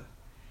break the.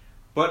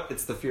 But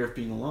it's the fear of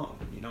being alone.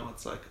 You know,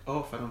 it's like, oh,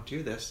 if I don't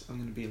do this, I'm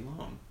gonna be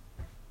alone.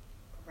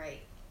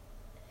 Right.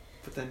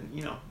 But then,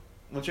 you know,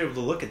 once you're able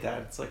to look at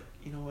that, it's like,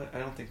 you know what? I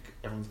don't think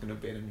everyone's gonna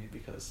abandon me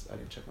because I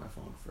didn't check my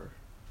phone for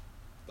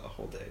the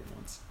whole day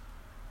once.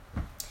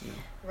 You know?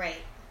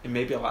 Right. And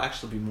maybe I'll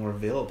actually be more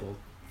available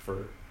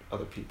for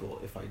other people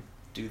if I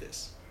do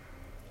this.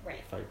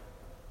 Right. If I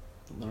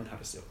learn how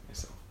to sit with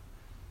myself.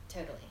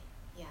 Totally.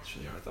 Yeah. It's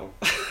really hard though.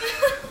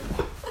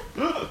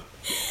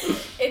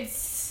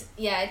 It's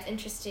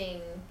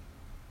interesting.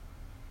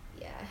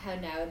 Yeah, how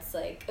now it's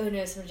like, oh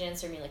no, someone didn't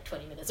answer me in like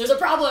 20 minutes. There's a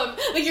problem.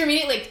 Like you're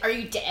immediately like, are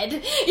you dead? You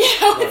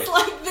know, it's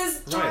like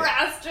this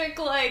drastic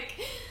like,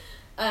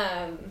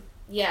 the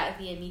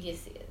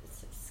immediacy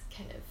is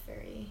kind of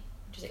very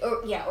interesting.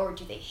 Or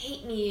do they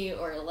hate me?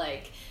 Or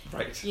like,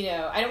 you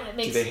know, I don't want to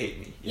make. Do they hate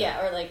me?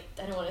 Yeah, or like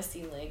I don't want to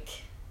seem like.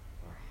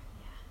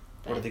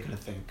 What are they gonna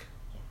think?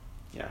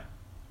 Yeah.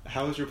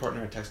 How is your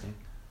partner at texting?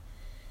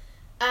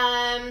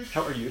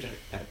 How are you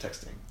at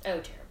texting? Oh,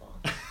 terrible.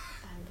 I'm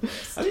the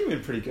worst. I think you've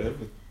been pretty good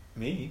with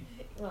me.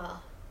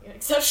 Well, you're an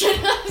exception.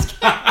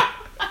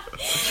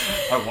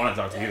 I want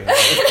to talk to you.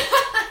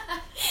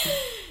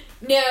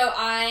 No,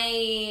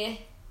 I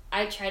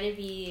try to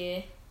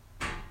be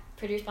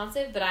pretty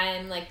responsive, but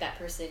I'm like that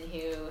person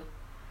who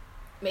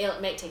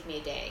it might take me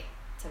a day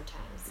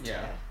sometimes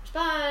to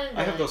respond.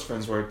 I have those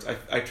friends where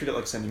I treat it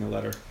like sending a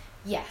letter.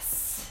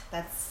 Yes,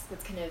 that's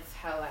kind of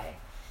how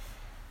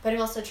but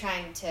I'm also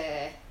trying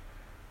to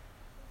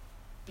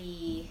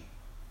be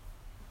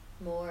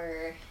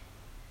more,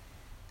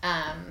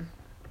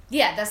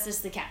 that's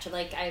just the catch.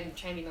 Like, I'm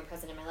trying to be more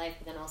present in my life,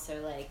 but then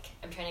also, like,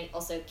 I'm trying to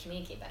also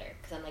communicate better,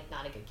 because I'm, like,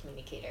 not a good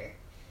communicator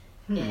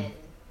in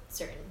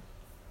certain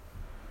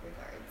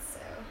regards, so.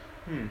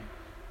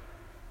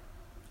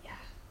 Yeah.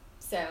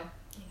 So,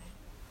 anyway.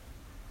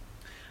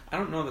 I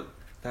don't know that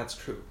that's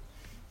true.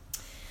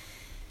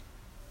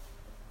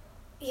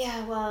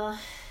 Yeah, well,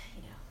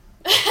 you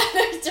know,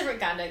 there's different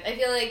context. I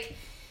feel like,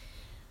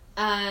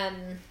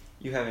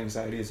 you have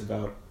anxieties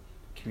about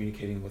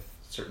communicating with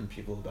certain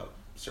people about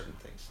certain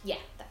things. Yeah,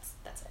 that's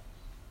it.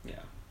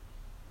 Yeah.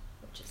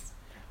 Which is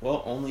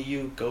Well, only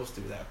you go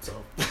through that,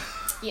 so.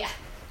 Yeah.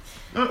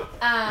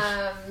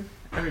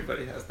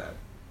 Everybody has that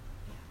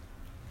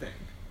thing.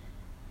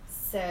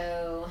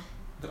 So.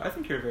 But I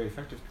think you're a very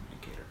effective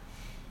communicator.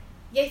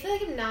 Yeah, I feel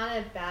like I'm not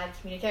a bad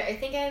communicator. I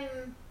think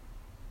I'm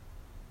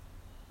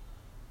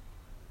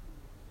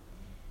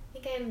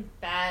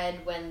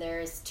bad when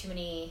there's too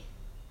many,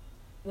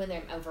 when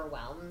I'm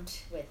overwhelmed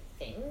with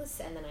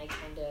things, and then I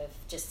kind of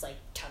just like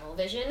tunnel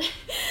vision.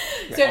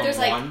 Yeah, So if there's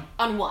like one?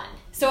 on one,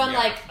 so I'm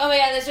like, oh my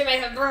god, this room I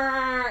have,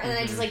 and then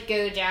I just Mm-hmm. like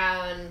go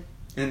down. And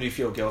then you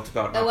feel guilt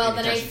about not Oh well,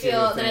 paying then I attention to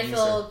other feel things,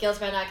 or- guilt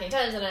about not paying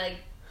attention, and I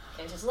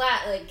like just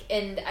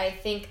and I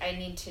think I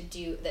need to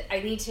do that.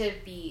 I need to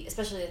be,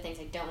 especially the things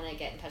I don't want to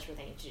get in touch with.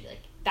 I need to do like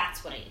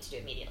that's what I need to do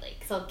immediately,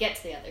 because I'll get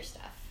to the other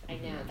stuff I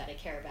know that I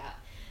care about,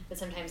 but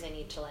sometimes I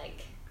need to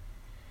like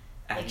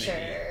make Admin,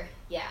 sure,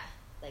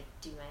 like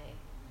do my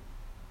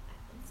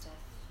admin stuff,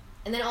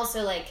 and then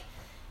also like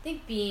I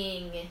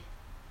think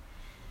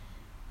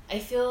I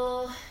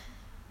feel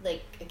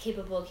like a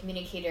capable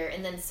communicator,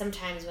 and then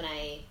sometimes when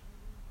I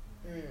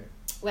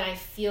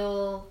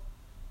feel,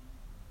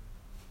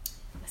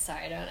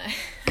 sorry, I don't know.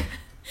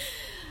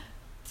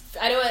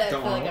 I don't want to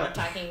feel like I'm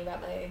talking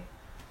about my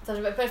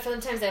subject, but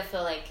sometimes I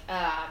feel like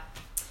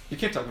You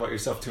can't talk about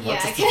yourself too much.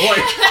 yeah, That's the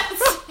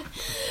point.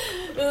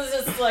 this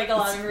is just like a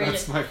lot of information.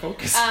 That's my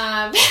focus.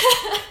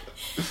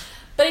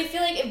 But I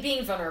feel like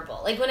being vulnerable,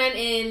 like when I'm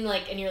in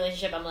your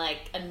relationship, I'm like,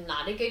 I'm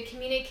not a good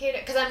communicator,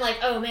 because I'm like,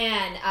 oh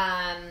man,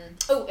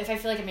 if I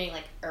feel like I'm being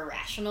like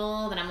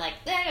irrational, then I'm like,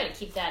 I gotta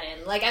keep that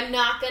in. Like, I'm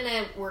not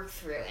gonna work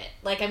through it.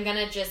 Like, I'm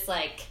gonna just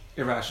like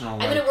Irrational.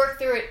 I'm gonna work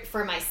through it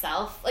for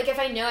myself. Like, if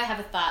I know I have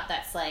a thought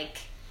that's like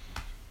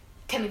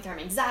coming from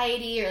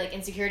anxiety or like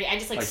insecurity, I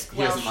just like he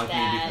squelch doesn't like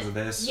that. me because of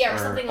this. Yeah, or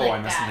something like I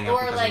messed that. something up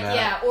Or because like of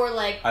that. or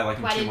like I like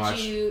him why too did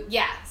much. you?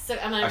 Yeah, so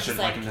I'm gonna I just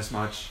shouldn't like him this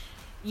much.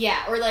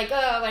 Yeah, or like,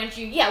 oh, why don't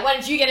you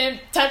get in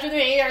touch with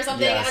me or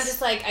something? Yes. And I'm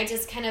just like, I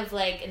just kind of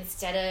like,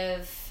 instead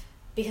of,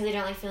 because I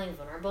don't like feeling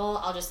vulnerable,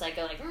 I'll just like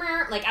go like,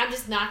 Meh. Like, I'm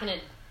just not gonna,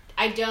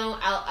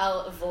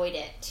 I'll avoid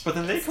it. But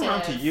then they come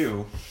around to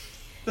you.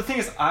 The thing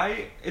is,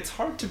 it's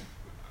hard to,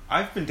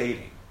 I've been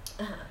dating.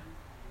 Uh-huh.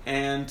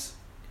 And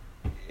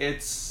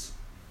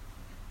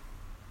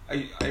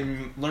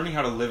I'm learning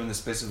how to live in the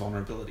space of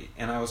vulnerability.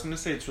 And I was going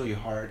to say it's really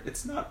hard.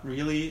 It's not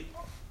really,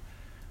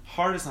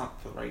 hard is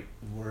not the right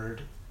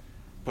word,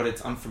 but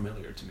it's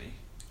unfamiliar to me.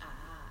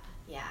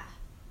 Yeah.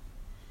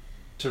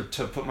 To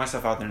put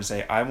myself out there and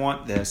say, I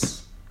want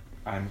this,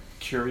 I'm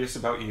curious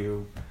about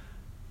you,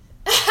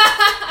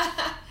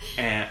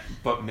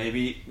 but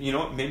maybe,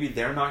 maybe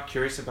they're not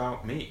curious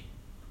about me,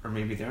 or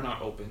maybe they're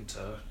not open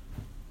to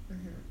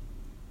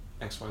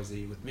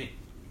XYZ with me.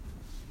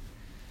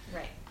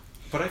 Right.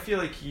 But I feel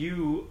like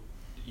you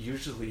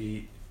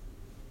usually,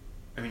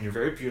 you're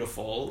very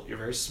beautiful, you're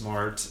very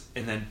smart,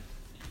 and then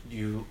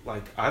you,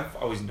 like, I've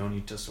always known you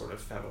to sort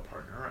of have a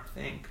partner, I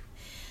think.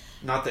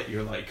 Not that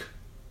you're like,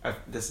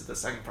 this is the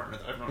second partner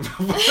that I've known.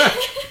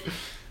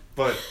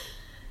 But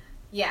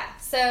yeah,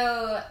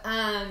 so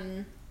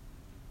I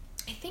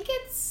think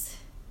it's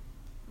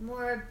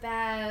more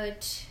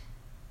about,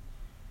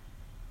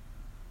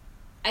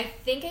 I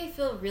think I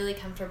feel really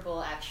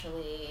comfortable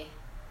actually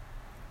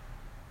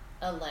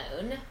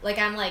alone. Like,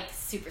 I'm like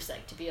super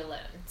psyched to be alone.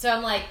 So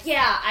I'm like,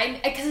 yeah,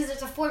 because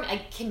it's a formula. I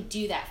can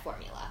do that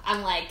formula.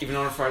 I'm like, even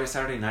on a Friday,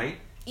 Saturday night?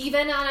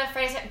 Even on a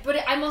Friday, but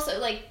I'm also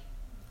like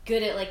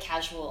good at like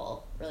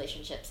casual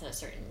relationships in a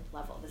certain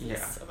level. This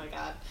is, oh my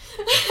god.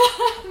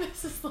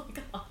 This is like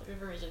a lot of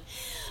information.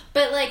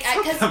 But like,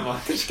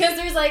 because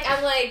there's like,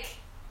 I'm like,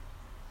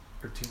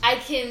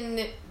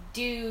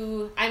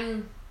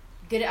 I'm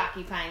good at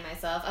occupying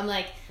myself. I'm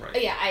like, right. Oh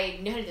yeah, I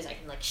know how to do this. I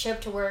can like show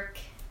up to work.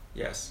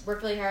 Yes.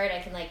 Work really hard. I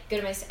can like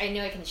go to I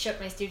know I can show up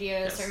at my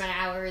studio a certain amount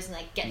of hours and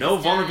like get no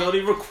this vulnerability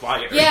done.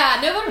 required. Yeah,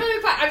 no vulnerability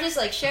required. I'm just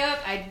like show up.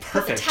 I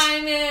put the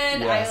time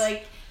in. Yes. I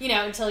like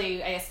until I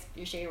guess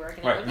you show your work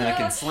and right. like, And then I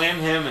can slam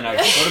him and I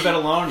go to bed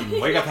alone and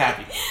wake up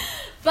happy.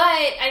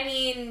 But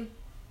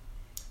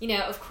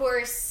of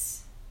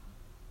course,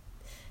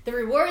 the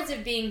rewards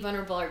of being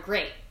vulnerable are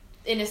great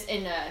in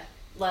a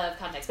love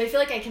context. But I feel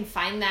like I can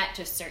find that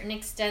to a certain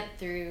extent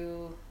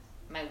through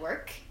my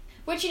work.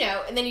 Which,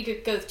 and then you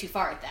could go too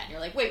far at that. And you're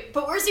like, wait,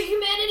 but where's the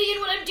humanity in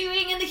what I'm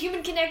doing and the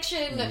human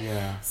connection?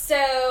 Yeah.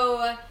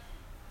 So,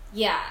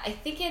 yeah, I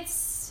think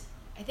it's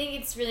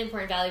really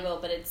important, valuable,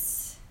 but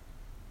it's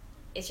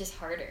just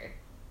harder,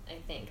 I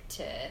think,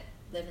 to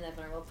live in that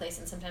vulnerable place.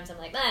 And sometimes I'm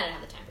like, I don't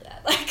have the time for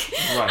that. Like,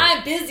 right.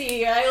 I'm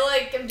busy.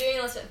 I'm doing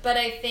all this stuff. But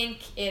I think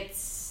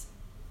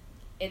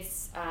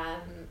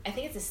I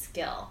think it's a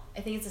skill.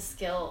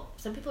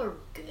 Some people are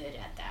good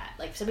at that.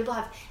 Like, some people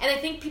have, and I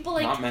think people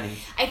like, not many.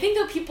 I think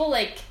though people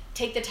like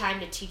take the time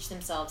to teach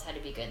themselves how to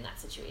be good in that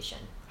situation.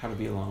 How to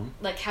be alone?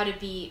 Like how to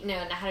be,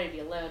 not how to be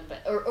alone,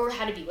 but, or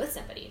how to be with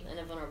somebody in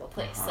a vulnerable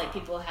place. Uh-huh. Like,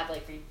 people have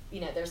like,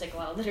 there's like a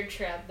lot of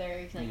literature out there.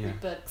 You can like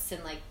read books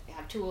and like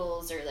have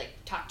tools, or like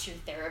talk to your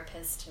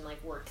therapist and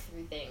like work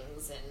through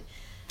things.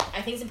 And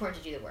I think it's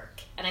important to do the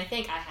work, and I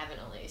think I haven't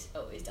always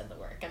done the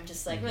work. I'm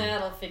just like, Mm-hmm.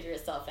 it'll figure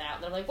itself out.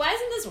 And I'm like, why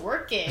isn't this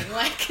working?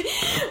 Like,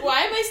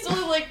 why am I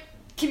still like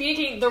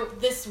communicating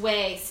this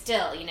way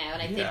still? You know?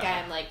 And I think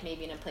Yeah. I'm like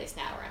maybe in a place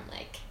now where I'm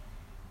like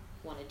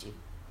want to do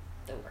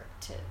the work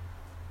to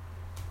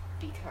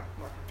be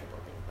more comfortable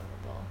being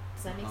vulnerable.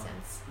 Does that make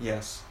sense?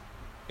 Yes,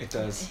 it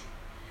does.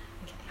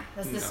 Okay,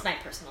 this is my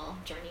personal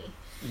journey.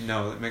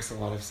 No, it makes a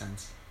lot of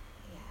sense.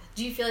 Yeah.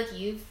 Do you feel like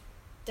you've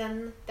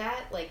done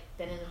that? Like,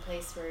 been in a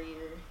place where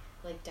you're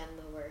like done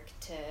the work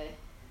to?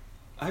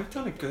 I've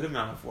done a good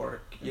amount of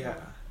work. Yeah.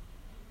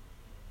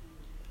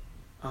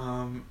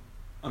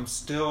 I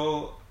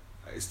still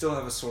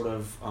have a sort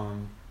of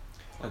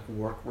like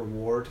work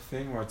reward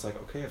thing where it's like,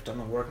 okay, I've done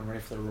the work, I'm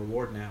ready for the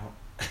reward now.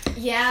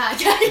 Yeah.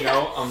 You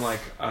know, I'm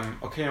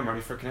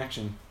ready for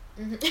connection.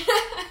 Mm-hmm.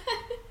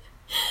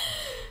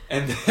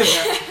 And then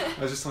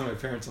I was just telling my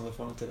parents on the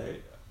phone today,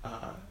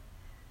 I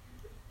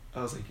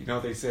was like,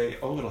 they say,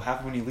 oh, it'll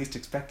happen when you least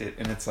expect it.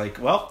 And it's like,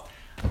 well,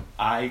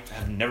 I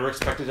have never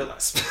expected it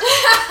less.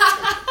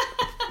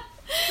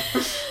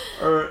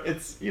 Or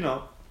it's,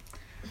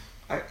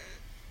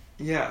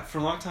 for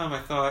a long time I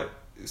thought,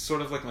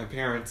 sort of like my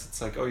parents,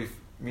 it's like, oh, you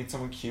meet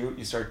someone cute,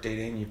 you start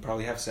dating, you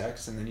probably have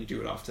sex, and then you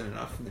do it often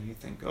enough, and then you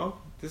think, oh,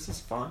 this is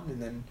fun,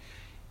 and then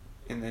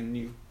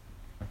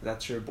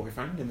that's your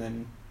boyfriend, and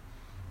then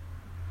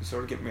you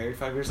sort of get married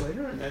 5 years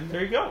later, and then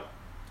there you go.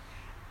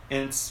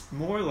 And it's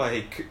more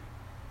like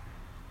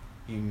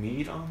you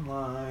meet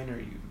online, or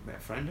you met a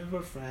friend of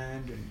a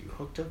friend, and you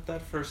hooked up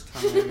that first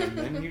time, and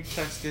then you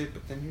texted,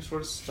 but then you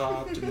sort of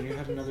stopped, and then you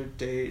had another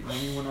date, and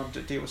then you went on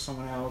a date with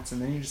someone else,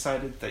 and then you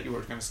decided that you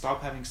were going to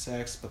stop having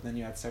sex, but then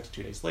you had sex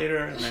 2 days later,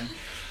 and then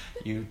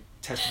you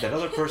texted that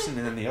other person,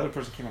 and then the other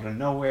person came out of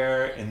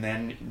nowhere, and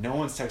then no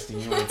one's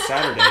texting you on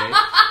Saturday,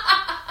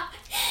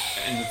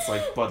 and it's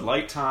like Bud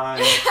Light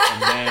time,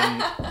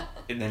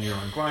 and then you're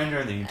on Grindr,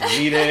 and then you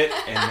delete it,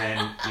 and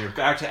then you're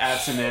back to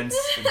abstinence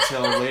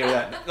until later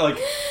that, like,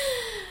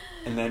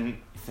 and then you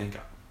think,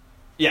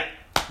 yeah,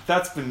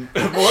 that's been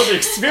more of the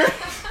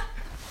experience,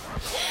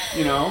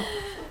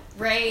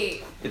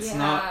 Right. It's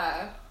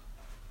not,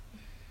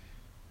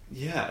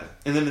 yeah,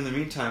 and then in the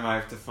meantime,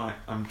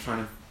 I'm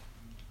trying to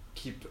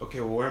keep, okay,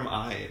 well, where am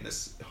I in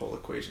this whole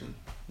equation,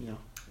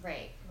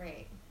 Right.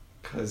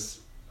 Because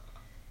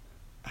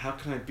how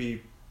can I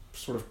be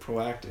sort of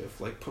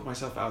proactive, like put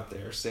myself out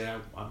there, say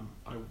I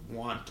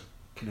want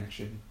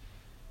connection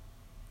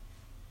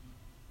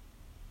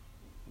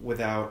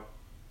without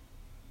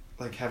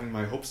like having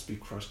my hopes be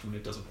crushed when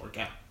it doesn't work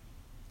out,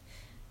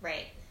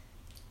 Right.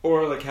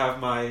 or like have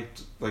my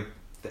like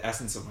the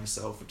essence of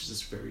myself, which is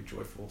this very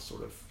joyful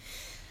sort of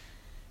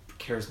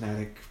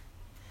charismatic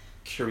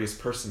curious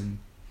person,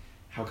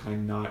 how can I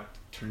not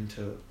turn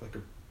into like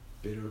a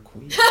bitter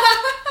queen?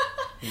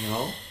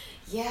 Yeah.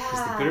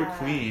 Because the bitter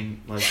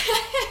queen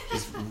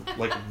is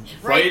like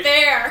right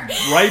there,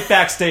 right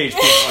backstage,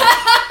 being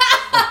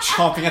like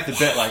chomping at the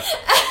bit, like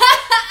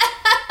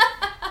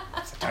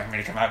it's not time for me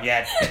to come out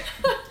yet.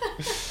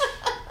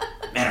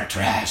 Men are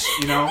trash,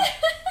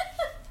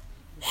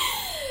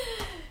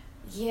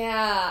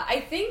 Yeah,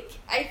 I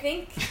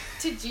think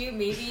to do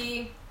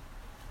maybe.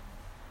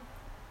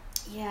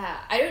 Yeah,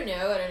 I don't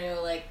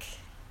know, like,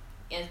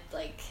 and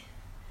like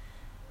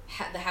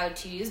the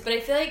how-tos, but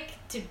I feel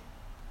like to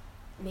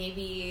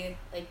maybe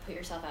like put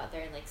yourself out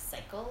there in like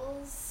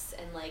cycles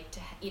and like to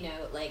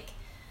like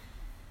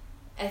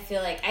I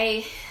feel like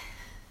I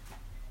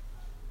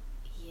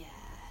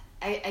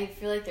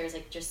feel like there's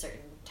like just certain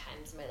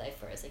times in my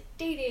life where I was like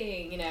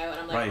dating, and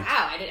I'm like, right.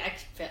 Wow, I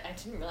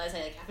didn't realize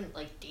I like haven't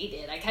like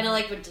dated. I kind of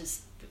like would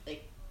just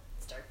like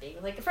start being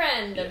with like a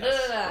friend and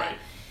yes, right.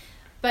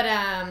 But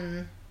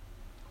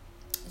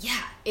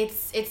yeah,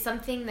 it's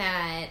something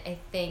that I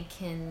think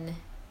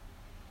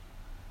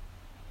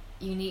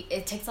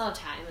it takes a lot of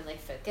time and like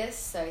focus,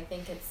 so I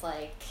think it's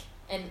like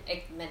and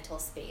like mental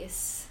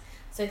space,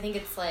 so I think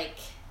it's like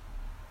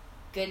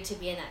good to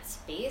be in that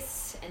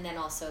space and then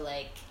also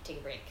like take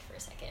a break for a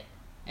second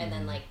and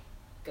then like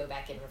go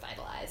back in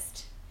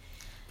revitalized.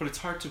 But it's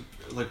hard to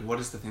like, what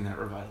is the thing that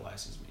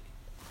revitalizes me?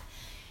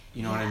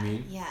 You know what I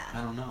mean? Yeah.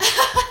 I don't know.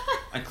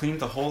 I cleaned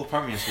the whole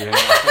apartment yesterday.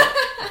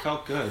 I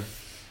felt good.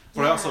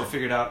 But I also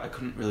figured out I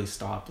couldn't really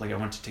stop. Like I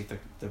went to take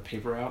the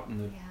paper out and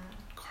the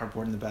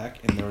cardboard in the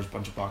back, and there was a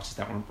bunch of boxes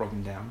that weren't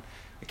broken down.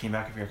 I came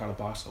back up here, got a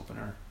box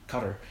opener,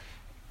 cutter,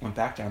 went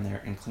back down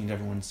there and cleaned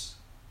everyone's,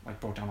 like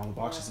broke down all the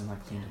boxes and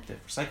like cleaned up the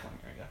recycling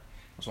area.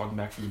 I was walking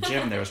back from the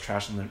gym and there was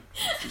trash on the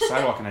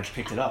sidewalk, and I just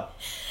picked it up.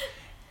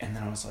 And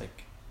then I was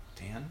like,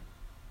 Dan,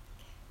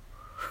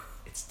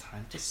 it's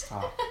time to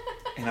stop.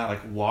 And I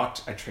like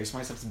I traced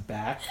my steps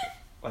back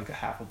like a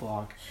half a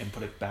block and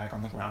put it back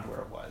on the ground where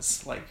it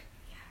was. Like,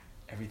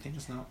 everything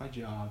is not my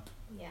job.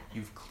 Yeah.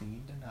 You've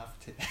cleaned enough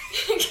today.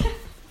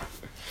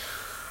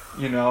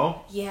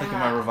 Yeah. Like,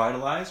 am I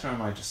revitalized, or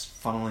am I just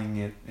funneling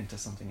it into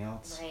something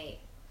else? Right.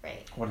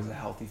 What is a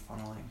healthy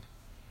funneling?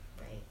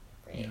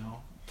 Right.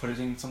 Put it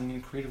in something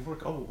in creative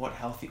work. Oh, what a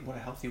healthy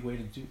way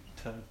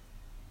to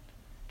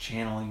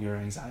channel your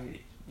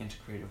anxiety. into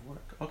creative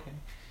work. Okay.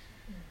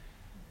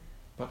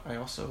 But I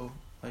also,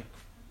 like,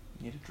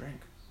 need a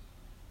drink.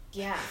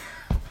 Yeah.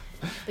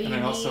 But and you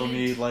I also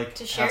need, like,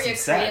 to share have your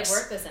some creative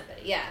sex. work with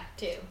somebody. Yeah,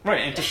 too.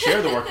 Right, and to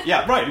share the work.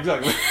 Yeah, right,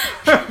 exactly.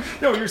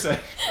 No, what you're saying.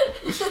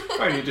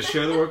 Right, I need to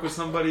share the work with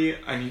somebody.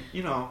 I need,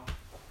 you know,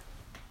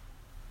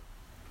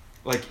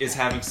 like, is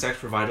having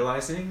sex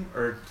revitalizing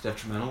or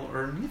detrimental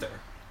or neither?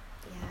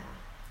 Yeah.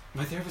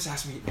 My therapist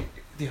asked me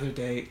the other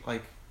day,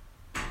 like,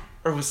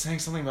 or was saying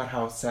something about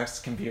how sex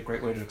can be a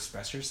great way to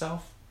express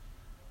yourself.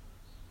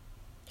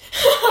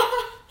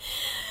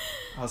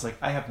 I was like,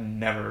 I have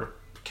never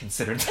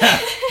considered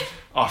that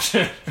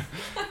option.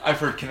 I've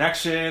heard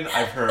connection,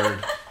 I've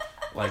heard,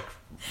 like,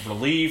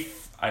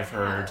 relief, I've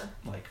heard,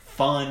 like,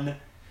 fun.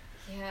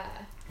 Yeah.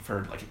 I've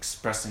heard, like,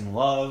 expressing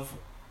love,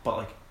 but,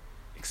 like,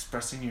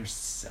 expressing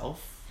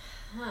yourself?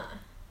 Huh.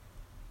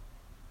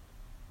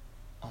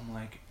 I'm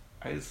like,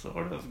 I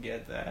sort of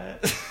get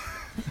that.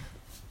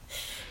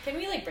 Can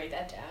we, like, break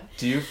that down?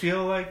 Do you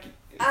feel like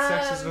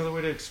sex is another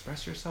way to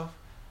express yourself?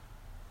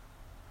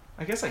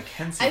 I guess I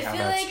can see how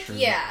that's true.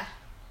 Yeah.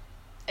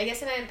 I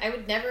guess I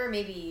would never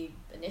maybe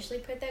initially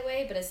put it that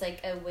way, but it's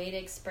like a way to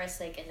express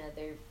like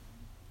another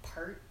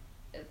part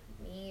of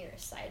me or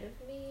side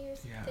of me or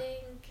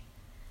something. Yeah.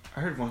 I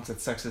heard once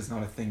that sex is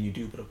not a thing you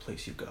do, but a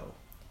place you go.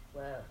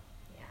 Whoa.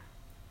 Yeah.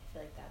 I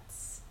feel like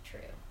that's true.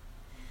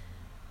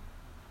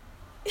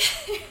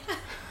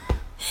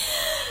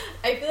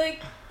 I feel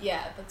like,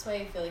 yeah, that's why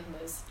I feel like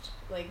most,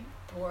 like,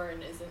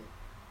 porn isn't,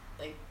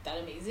 like, that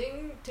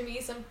amazing to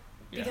me.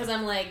 Because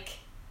I'm like...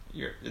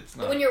 It's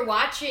not... When you're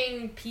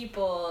watching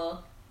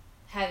people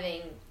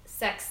having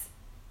sex,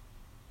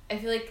 I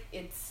feel like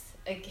it's,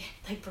 like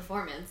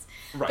performance.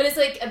 Right. But it's,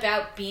 like,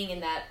 about being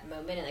in that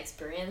moment and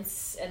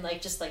experience and,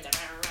 like, just, like...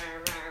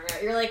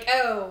 You're like,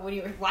 oh, when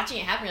you were watching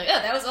it happen, you're like,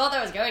 oh, that was all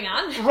that was going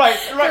on? Right.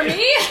 For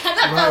me?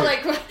 That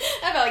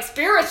felt like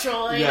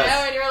spiritual, you know?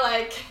 And you're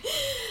like...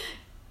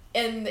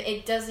 And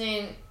it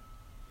doesn't...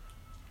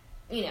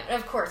 You know, and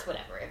of course,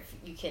 whatever. If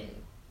you can...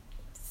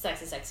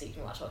 Sex is sexy, you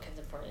can watch all kinds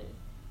of porn and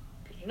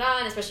put it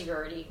on, especially if you're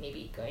already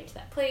maybe going to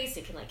that place.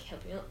 It can, like,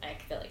 help you... I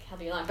feel like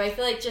help you along. But I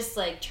feel like just,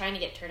 like, trying to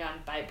get turned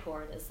on by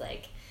porn is,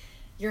 like...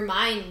 Your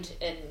mind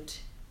and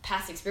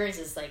past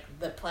experiences, like,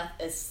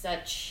 is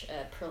such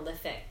a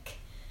prolific...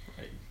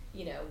 Right.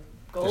 You know...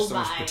 gold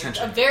mine,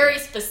 very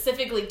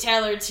specifically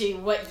tailored to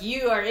what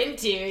you are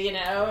into, you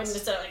know, and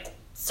just like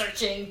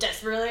searching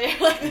desperately,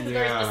 like this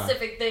very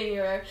specific thing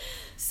you're.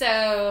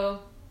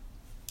 So,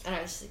 I don't know.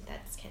 I just think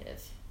that's kind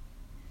of,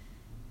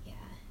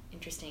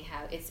 interesting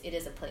how it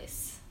is a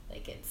place,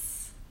 like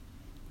it's,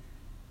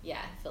 it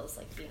feels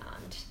like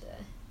beyond the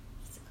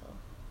physical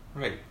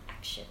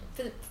action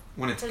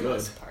when it's good. The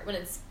most part, when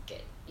it's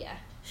good,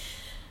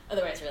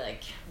 Otherwise, we're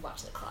like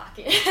watching the clock.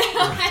 Like,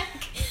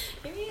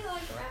 can we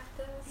like wrap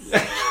this?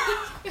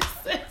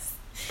 What's this?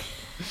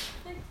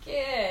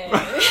 Okay.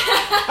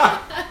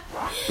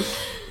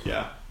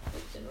 Yeah.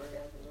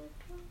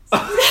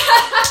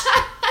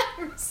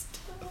 I'm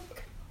stuck.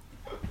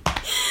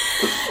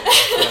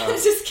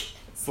 Just kidding.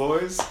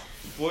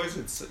 Boys,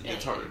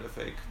 it's harder to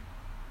fake.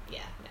 Yeah.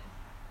 No.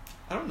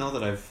 I don't know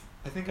that I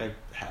think I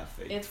have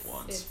faked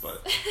once,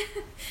 but.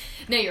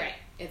 No, you're right.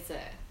 It's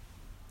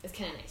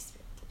kind of nice.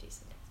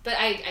 But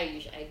I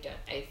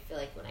feel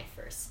like when I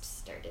first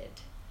started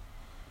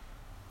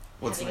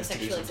having a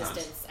sexual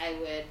existence, I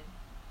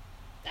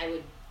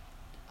would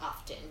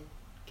often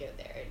go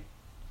there.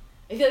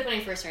 I feel like when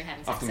I first started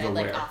having sex,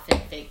 I'd often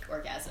fake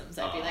orgasms.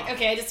 I'd be like,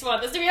 okay, I just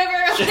want this to be over.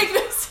 Like,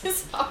 this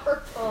is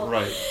horrible.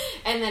 Right.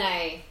 And then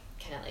I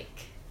kind of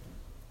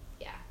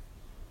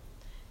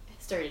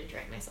started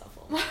enjoying myself a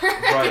little more.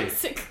 Right.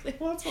 Basically.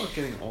 Well, it's about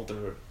getting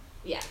older.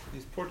 Yeah.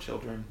 These poor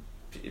children.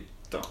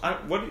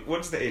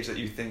 What's the age that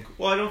you think...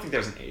 Well, I don't think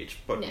there's an age,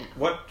 but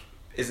what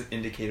is an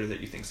indicator that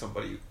you think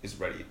somebody is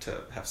ready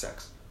to have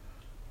sex?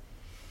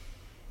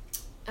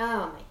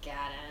 Oh my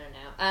god, I don't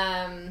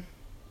know.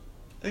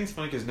 I think it's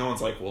funny because no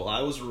one's like, well,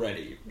 I was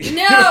ready.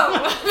 No!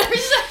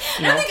 I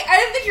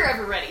don't think you're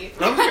ever ready. I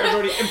don't think you're ever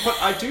ready,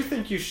 but I do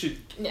think you should,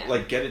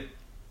 like, get it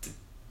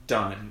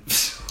done.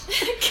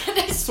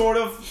 Sort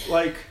of,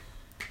 like,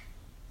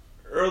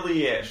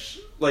 early-ish.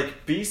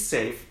 Like, be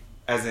safe.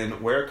 As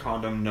in, wear a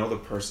condom, know the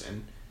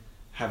person,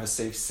 have a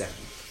safe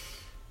setting.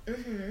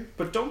 Mm-hmm.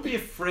 But don't be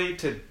afraid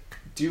to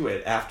do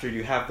it after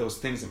you have those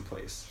things in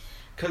place.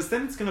 Because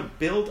then it's going to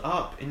build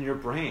up in your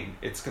brain.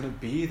 It's going to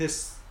be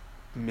this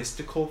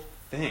mystical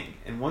thing.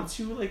 And once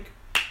you, like,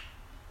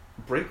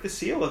 break the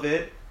seal of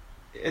it,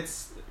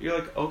 you're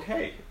like,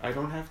 okay, I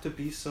don't have to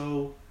be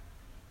so...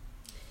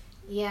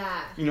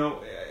 Yeah. You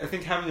know, I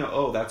think having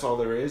that's all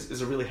there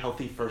is a really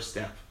healthy first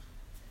step.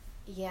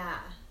 Yeah.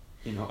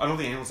 You know, I don't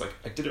think anyone's like,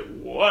 I did it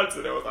once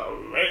and it was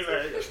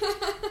amazing.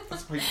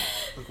 That's why,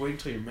 like, wait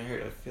until you're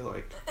married. I feel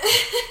like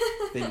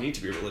they need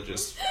to be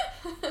religious.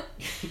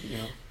 You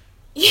know?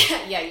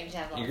 Yeah, you need to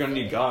have all. You're going to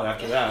need God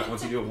after that.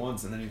 Once you do it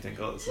once and then you think,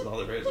 oh, this is all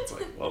there is. It's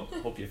like, well,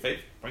 hope your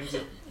faith brings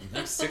it the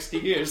next 60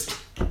 years.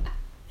 So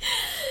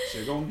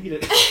you're going to need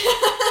it.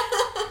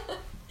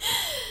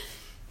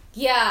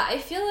 Yeah, I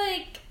feel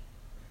like...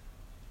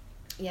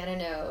 Yeah, I don't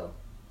know.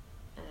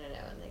 In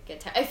the good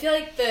time. I feel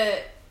like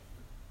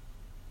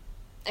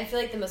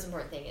the most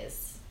important thing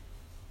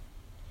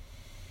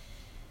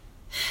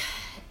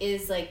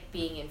is like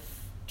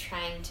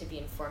trying to be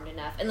informed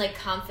enough and like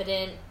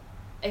confident.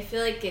 I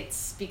feel like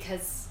it's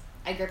because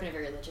I grew up in a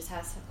very religious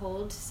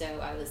household, so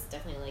I was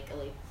definitely like a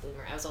late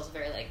bloomer. I was also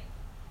very like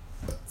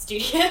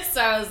studious,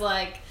 so I was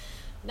like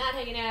not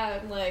hanging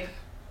out and like,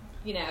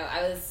 you know,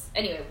 I was,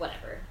 anyway,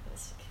 whatever.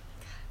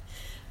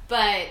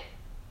 But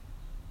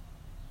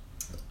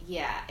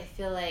yeah, I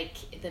feel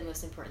like the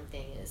most important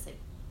thing is like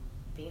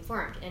being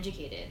informed,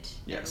 educated.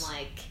 Yes. And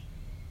like,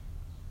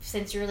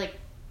 since you're like,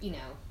 you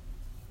know,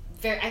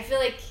 I feel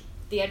like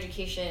the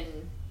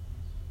education,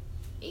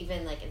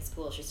 even like in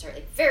school, should start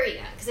like very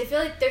young, because I feel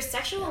like there's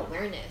sexual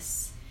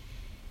awareness.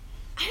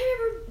 I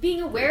remember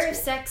being aware of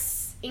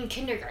sex in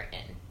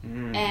kindergarten,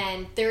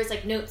 and there's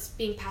like notes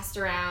being passed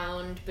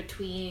around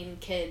between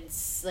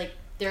kids, like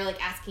they're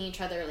like asking each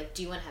other like,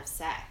 do you want to have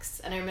sex?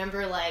 And I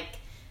remember like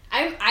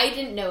I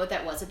didn't know what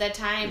that was at that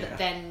time, but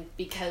then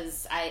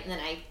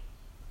I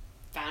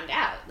found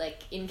out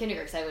like in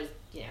kindergarten, because I would,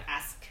 you know,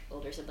 ask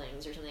older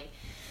siblings or something.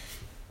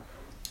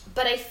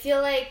 But I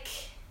feel like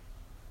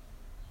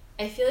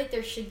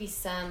there should be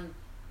some...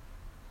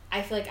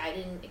 I feel like I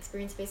didn't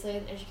experience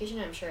baseline education.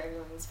 I'm sure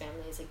everyone's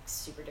family is, like,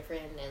 super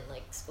different and,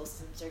 like, school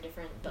systems are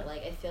different. But,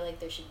 like, I feel like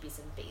there should be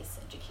some base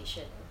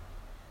education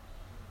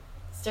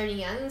starting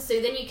young. So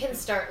then you can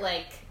start,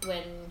 like,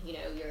 when, you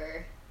know, you're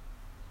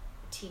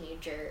a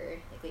teenager,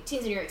 like, late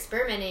teens, and you're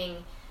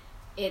experimenting,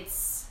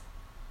 it's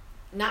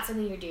not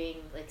something you're doing,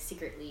 like,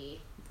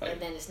 secretly. Right.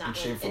 And then it's not... And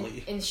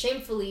shamefully. And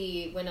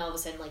shamefully when all of a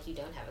sudden, like, you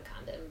don't have a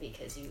condom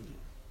because you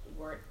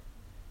weren't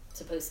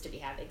supposed to be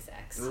having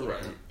sex, you know?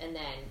 And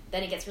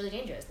then it gets really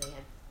dangerous. Then you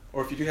have,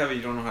 or if you do have it,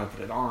 you don't know how to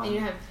put it on. And you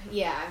have,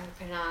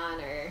 put it on,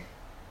 and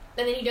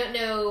then you don't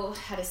know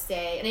how to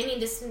say. And I mean,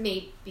 this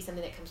may be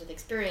something that comes with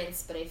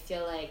experience, but I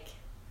feel like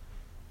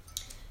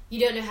you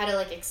don't know how to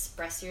like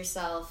express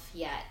yourself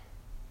yet,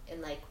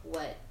 and like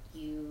what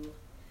you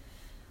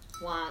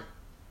want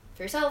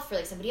for yourself, for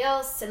like somebody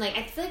else. And like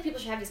I feel like people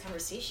should have these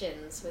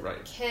conversations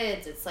with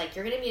kids. It's like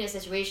you're gonna be in a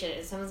situation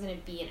and someone's gonna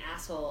be an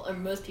asshole, or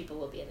most people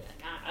will be, and they're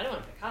like, I don't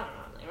want to put a condom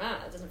on, like, wow,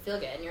 that doesn't feel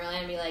good, and you're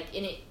gonna be like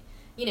in it,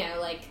 you know,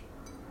 like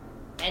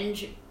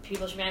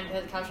people should be having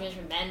the conversation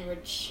with men,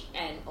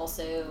 and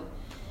also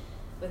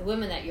with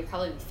women, that you're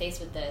probably faced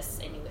with this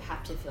and you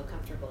have to feel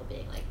comfortable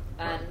being like,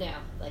 no,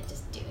 like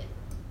just do it,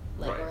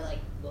 like, or like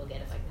we'll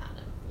get a fucking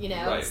condom, you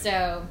know.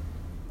 So,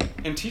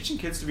 and teaching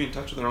kids to be in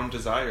touch with their own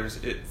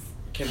desires, it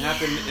can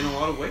happen in a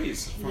lot of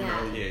ways from an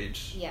early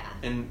age. Yeah.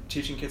 And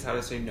teaching kids how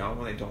to say no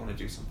when they don't want to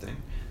do something.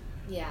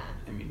 Yeah.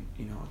 I mean,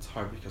 you know, it's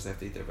hard because they have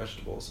to eat their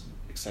vegetables,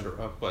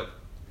 etc. But,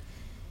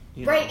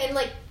 you know. And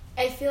like,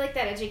 I feel like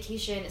that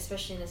education,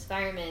 especially in this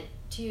environment,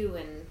 too,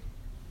 when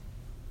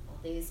all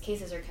these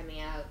cases are coming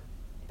out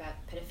about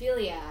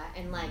pedophilia,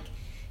 and like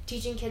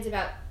teaching kids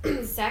about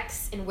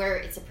sex and where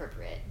it's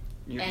appropriate.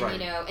 You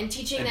know, and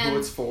teaching them who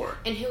it's for.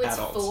 And who it's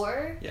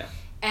for. Yeah.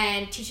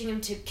 And teaching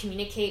them to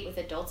communicate with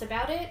adults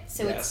about it,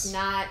 so it's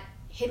not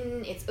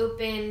hidden, it's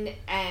open,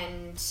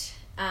 and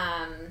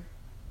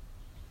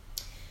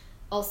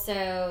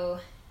also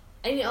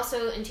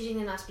in teaching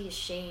them not to be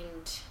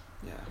ashamed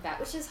about,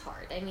 which is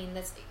hard. I mean,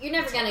 you're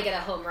never gonna get a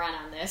home run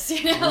on this,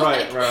 you know.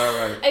 Right.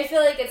 I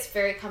feel like it's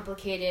very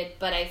complicated,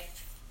 but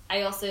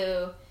I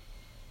also,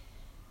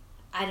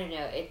 I don't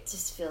know. It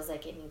just feels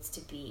like it needs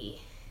to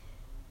be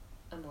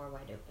a more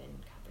wide open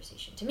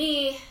conversation to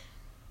me.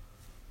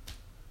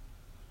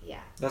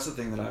 Yeah. That's the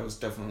thing that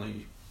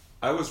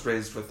I was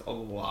raised with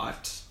all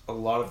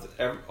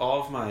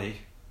of my,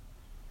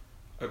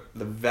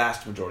 the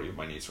vast majority of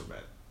my needs were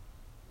met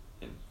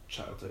in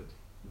childhood,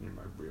 in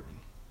my rearing.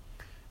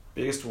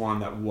 Biggest one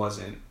that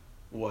wasn't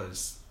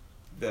was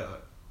the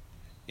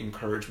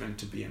encouragement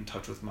to be in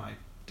touch with my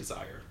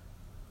desire,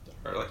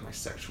 or like my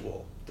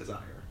sexual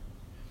desire,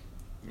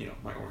 you know,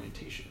 my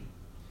orientation.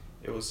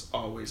 It was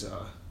always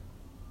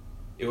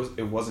it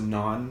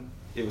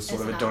was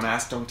sort of a don't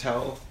ask, don't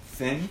tell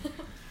thing.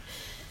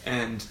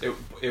 And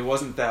it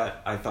wasn't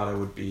that I thought I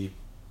would be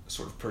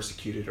sort of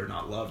persecuted or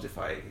not loved if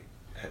I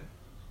had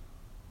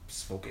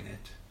spoken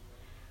it,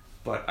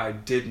 but I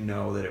did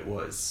know that it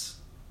was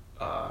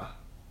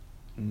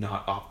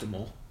not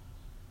optimal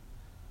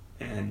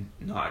and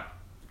not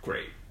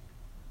great,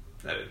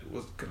 that it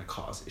was going to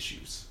cause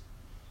issues,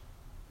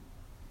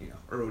 you know,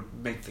 or it would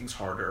make things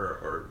harder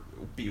or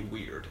be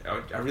weird.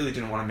 I really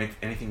didn't want to make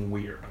anything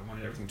weird. I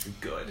wanted everything to be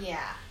good.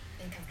 Yeah.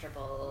 And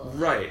comfortable.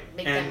 Right.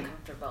 Make them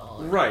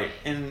comfortable. Right.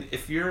 And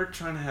if you're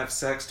trying to have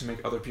sex to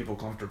make other people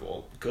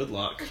comfortable, good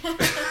luck.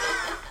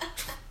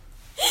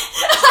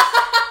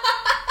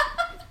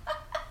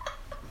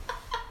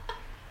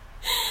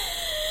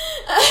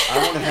 I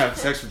want to have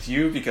sex with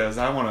you because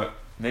I want to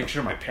make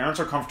sure my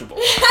parents are comfortable.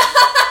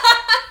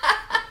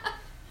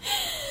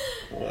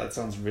 Well, that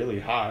sounds really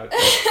hot.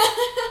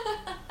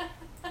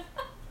 But,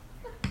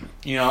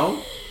 you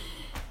know?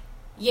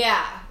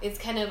 Yeah. It's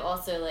kind of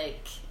also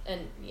like...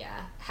 And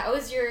yeah, how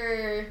is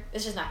your?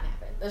 It's just not gonna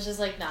happen. It's just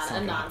like not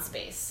a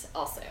non-space.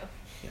 Also,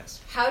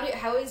 Yes.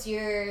 How is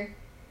your?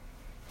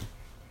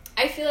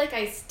 I feel like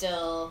I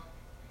still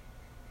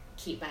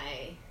keep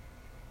my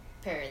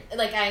parents.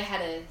 Like I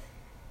had a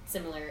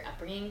similar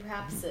upbringing,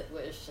 perhaps. Mm-hmm. It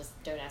was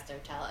just don't ask,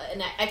 don't tell,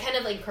 and I kind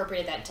of like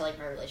incorporated that into like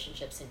my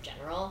relationships in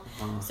general.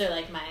 So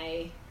like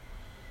my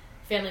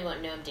family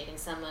won't know I'm dating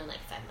someone like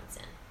 5 months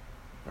in.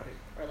 Right.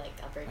 Or like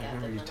I'll break I up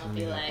remember and you then I'll telling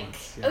be me that like,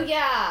 once, oh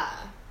yeah,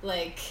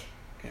 like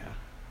Yeah.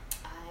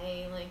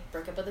 I like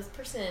broke up with this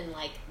person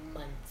like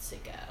months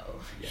ago.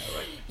 Yeah,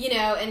 right. You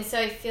know, and so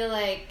I feel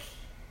like,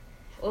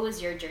 what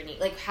was your journey?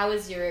 Like, how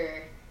was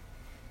your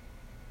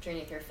journey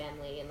with your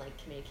family and like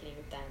communicating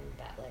with them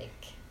about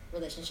like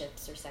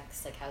relationships or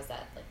sex? Like, how's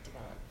that like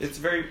developed? It's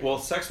very well.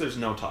 Sex, there's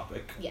no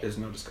topic. Yeah. There's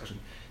no discussion.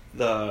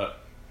 The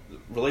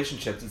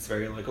relationships, it's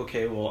very like,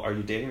 okay, well, are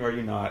you dating or are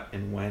you not?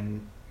 And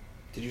when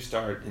did you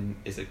start? And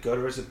is it good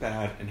or is it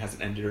bad? And has it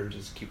ended or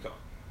just keep going?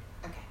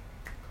 Okay,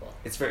 cool.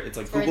 It's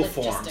like very Google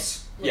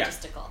Forms.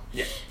 Logistical.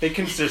 Yeah, they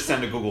can just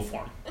send a Google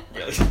form,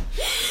 really.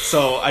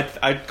 So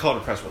I'd call it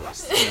a press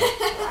release. You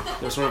know?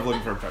 They're sort of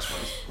looking for a press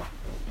release.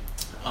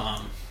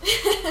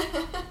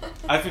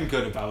 I've been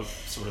good about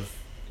sort of,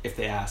 if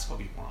they ask, I'll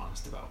be more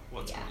honest about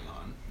what's going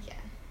on. Yeah.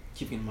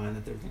 Keeping in mind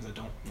that there are things I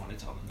don't want to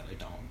tell them that I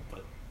don't,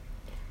 but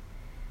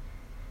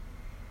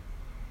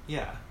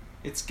yeah,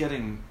 it's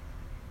getting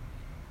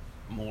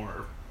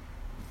more,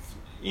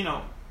 you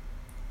know,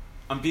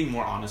 I'm being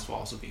more honest while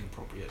also being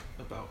appropriate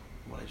about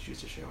what I choose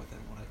to share with them,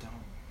 what I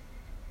don't.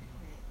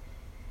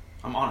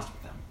 I'm honest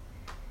with them,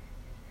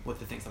 with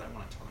the things that I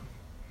want to tell them.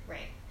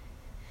 Right.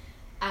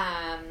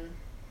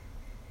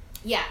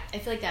 Yeah, I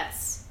feel like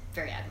that's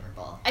very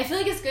admirable. I feel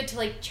like it's good to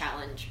like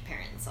challenge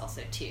parents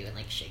also too, and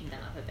like shake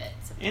them up a bit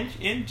sometimes.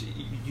 And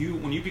you,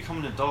 when you become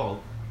an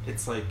adult,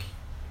 it's like,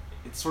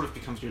 it sort of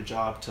becomes your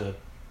job to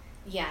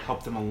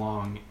help them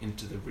along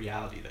into the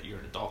reality that you're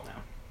an adult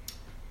now.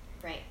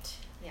 Right.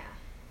 Yeah.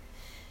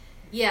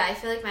 Yeah, I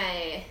feel like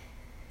my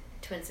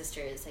twin sister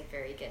is like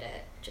very good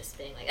at just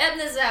being like,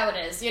 this is how it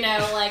is, you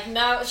know, like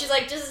no, she's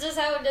like, this is just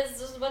how it is,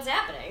 this is what's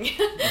happening.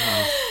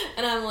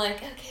 And I'm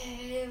like,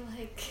 okay,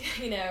 like,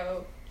 you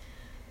know,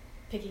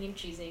 picking and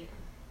choosing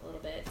a little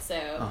bit. So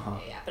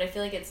yeah, but I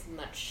feel like it's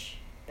much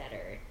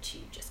better to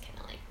just kind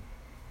of like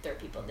throw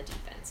people in the deep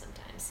end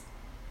sometimes.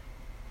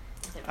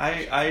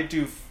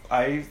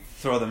 I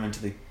throw them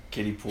into the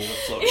kiddie pool with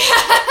floaties.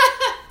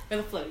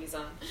 With floaties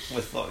on.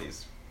 With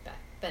floaties.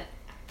 But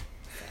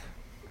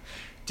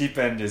deep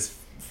end is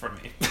for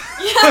me.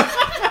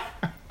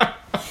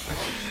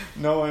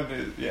 No one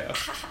is, yeah.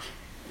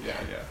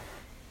 Yeah.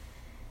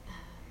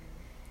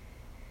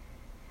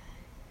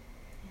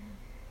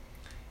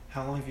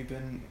 How long have you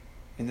been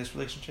in this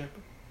relationship?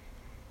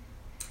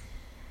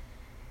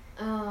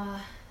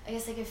 I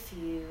guess like a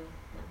few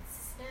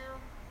months now.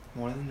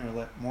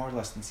 More or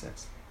less than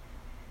 6?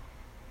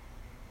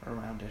 Or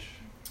aroundish?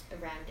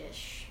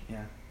 Aroundish.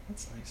 Yeah,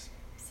 that's nice.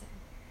 So.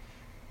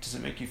 Does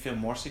it make you feel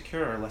more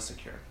secure or less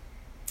secure?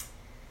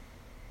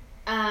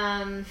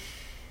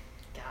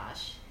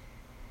 Gosh.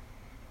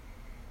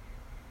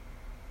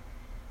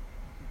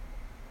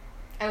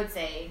 I would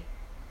say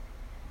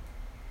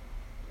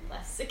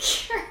less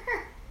secure.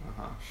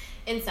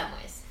 In some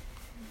ways.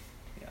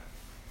 Yeah.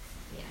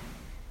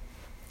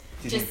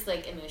 Yeah. Just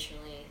like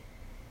emotionally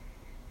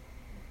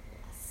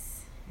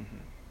less.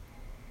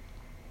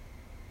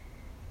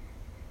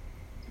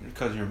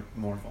 Because you're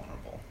more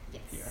vulnerable.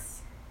 Yes. Here.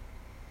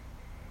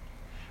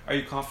 Are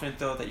you confident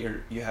though that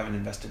you haven't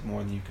invested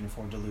more than you can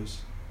afford to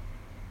lose?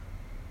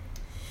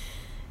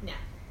 No.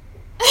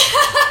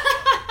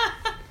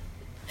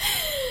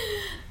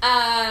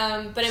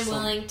 But I'm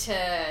willing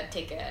to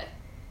take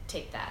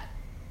that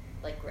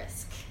like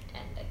risk,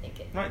 and I think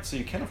it. Right, so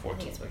you can afford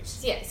to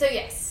lose. Yeah. So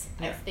yes,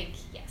 yeah. I think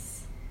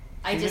yes.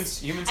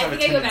 Humans I have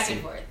think a I go back tendency.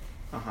 and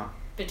forth.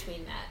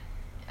 Between that,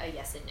 a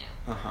yes and no.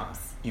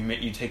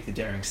 You take the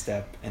daring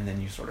step and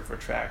then you sort of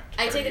retract.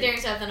 I take the daring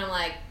step and I'm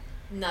like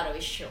not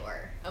always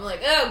sure. I'm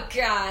like, oh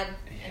god.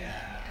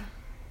 Yeah.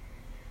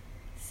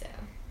 So.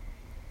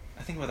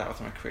 I think about that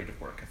with my creative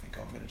work. I think,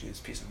 I'm going to do this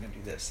piece, I'm going to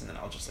do this, and then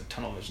I'll just like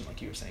tunnel vision,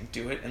 like you were saying,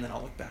 do it, and then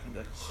I'll look back and be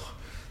like, oh.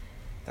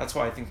 That's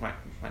why I think my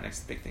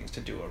next big thing is to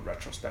do a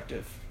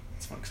retrospective.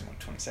 It's funny because I'm like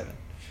 27.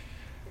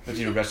 But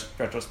do a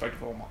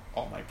retrospective of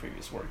all my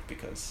previous work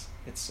because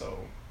it's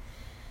so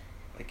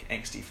like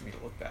angsty for me to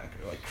look back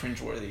or like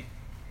cringeworthy.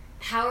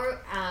 What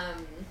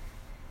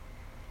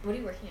are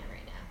you working on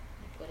right now?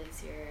 Like, what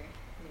is your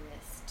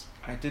newest?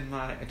 I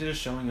did a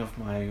showing of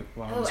my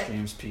Wildest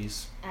Dreams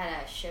piece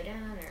at a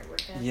showdown or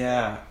workout.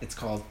 Yeah, it's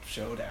called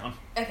Showdown.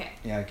 Okay.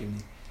 Yeah, give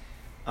me.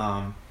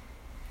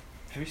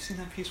 Have you seen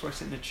that piece where I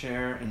sit in a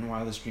chair and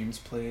Wildest Dreams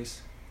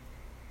plays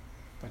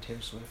by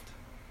Taylor Swift?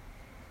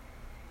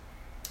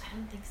 I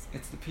don't think so.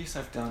 It's the piece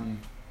I've done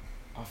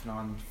off and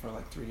on for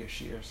like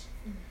 3-ish years.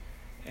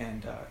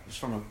 And it's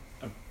from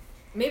a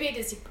maybe I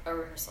did see a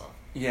rehearsal.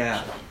 Yeah.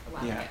 Actually, a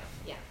while ago.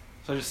 Yeah.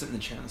 So I just sit in the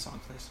chair and the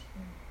song plays.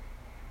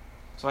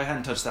 So I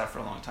hadn't touched that for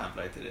a long time,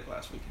 but I did it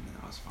last weekend and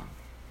that was fun.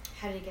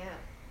 How did it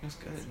go? It was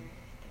good.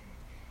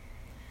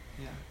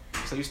 Yeah.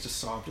 Because I used to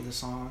sob to the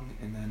song,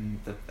 and then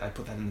I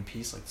put that in the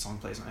piece, like the song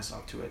plays and I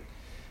sob to it.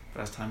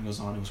 But as time goes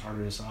on, it was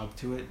harder to sob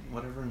to it,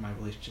 whatever, and my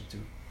relationship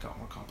got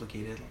more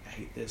complicated. Like, I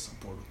hate this, I'm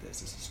bored with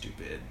this is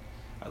stupid,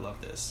 I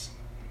love this,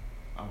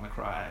 I want to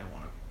cry,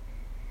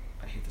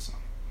 I hate this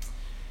song.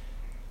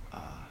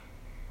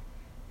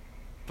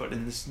 But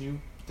in this new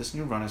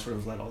run, I sort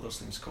of let all those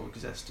things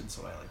coexist, and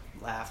so I like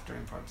laughed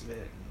during parts of it,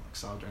 and like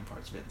sobbed during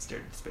parts of it, and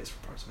stared into space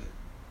for parts of it.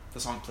 The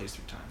song plays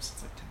 3 times,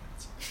 it's like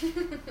 10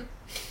 minutes.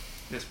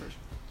 This version.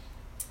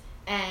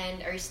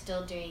 And are you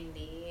still doing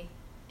the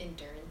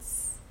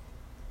Endurance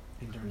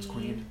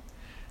Queen?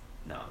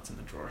 No, it's in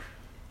the drawer.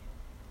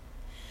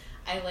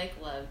 I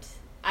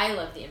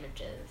loved the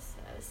images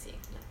that I was seeing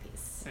from that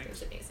piece. Thanks. It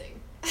was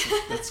amazing.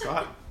 That's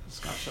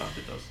Scott Shaw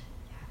did those.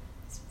 Yeah,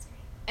 this was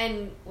great.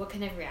 And what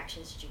kind of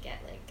reactions did you get,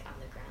 like, on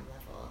the ground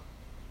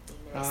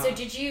level? So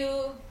did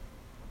you,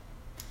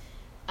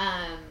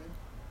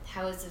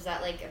 was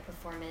that like a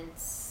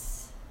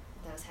performance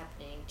that was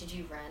happening? Did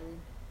you run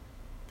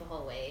the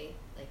whole way,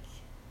 like,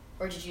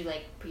 or did you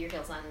like put your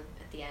heels on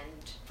at the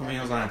end? Put my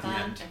heels on at the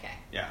end. Okay.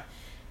 Yeah.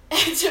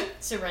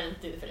 so running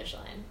through the finish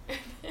line.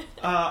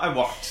 I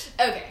walked.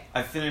 Okay.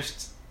 I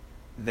finished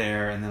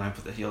there, and then I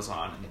put the heels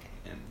on,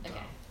 and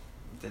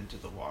then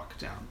did the walk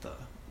down, the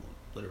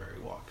literary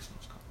walk, is what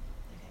it's called.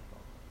 Okay,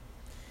 cool.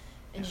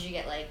 And did you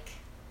get like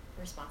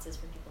responses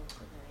from people in the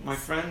race? My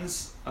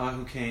friends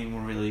who came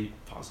were really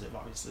positive.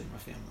 Obviously, my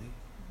family,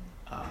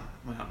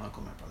 my aunt and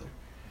uncle, my brother.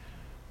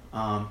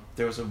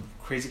 There was a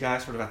crazy guy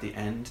sort of at the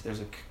end. There's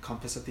a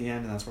compass at the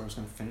end, and that's where I was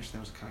going to finish. There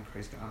was a kind of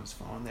crazy guy on his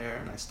phone there,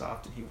 and I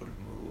stopped, and he wouldn't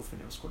move,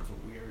 and it was sort of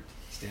a weird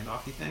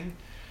standoffy thing.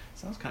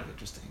 So that was kind of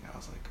interesting. I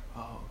was like,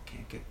 oh,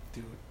 can't get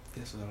through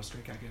this without a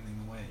straight guy getting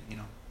in the way, you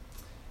know.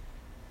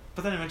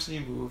 But then eventually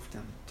he moved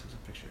and took some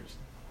pictures.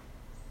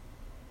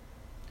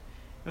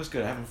 It was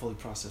good. I haven't fully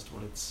processed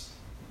what it's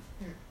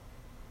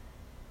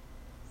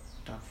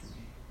done for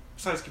me.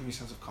 Besides giving me a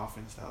sense of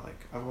confidence that,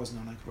 like, I've always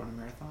known I could run a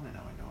marathon, and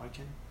now I know I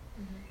can.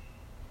 Mm-hmm.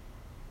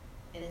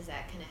 And is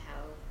that kind of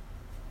how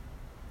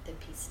the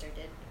piece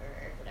started,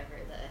 or whatever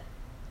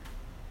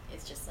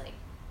it's just like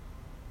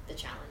the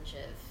challenge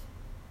of,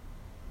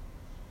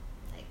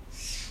 like,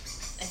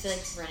 I feel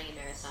like running a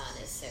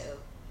marathon is so,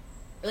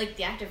 or like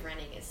the act of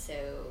running is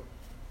so,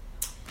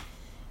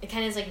 it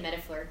kind of like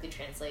metaphorically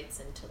translates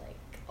into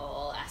like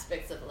all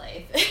aspects of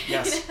life.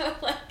 Yes. You know?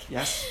 Like,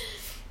 yes.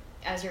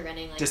 As you're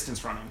running, like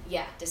distance running.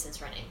 Yeah,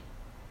 distance running.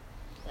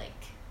 Like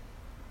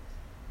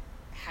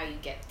how you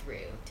get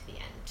through to the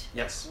end.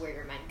 Yes. Where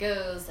your mind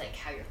goes, like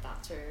how your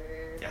thoughts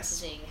are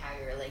yes. messaging, how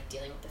you're like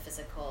dealing with the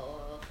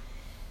physical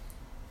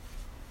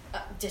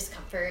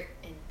discomfort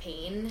and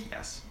pain.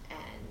 Yes. And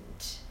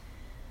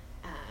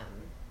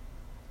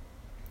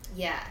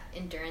yeah,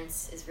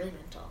 endurance is really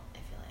mental, I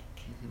feel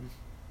like. Mm-hmm.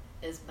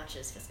 As much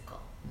as physical.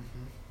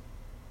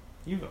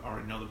 Mm-hmm. You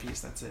already know the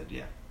piece, that's it,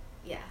 yeah.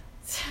 Yeah.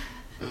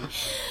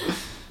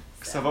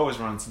 Because I've always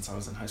run since I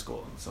was in high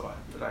school, and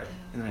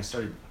and then I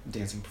started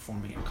dancing,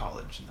 performing in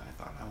college, and I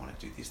thought I want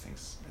to do these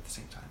things at the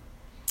same time.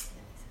 That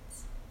makes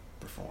sense.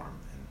 Perform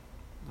and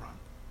run.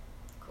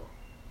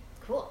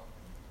 Cool.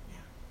 Yeah.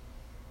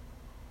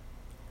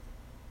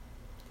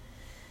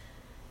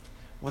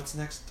 What's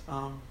next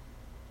on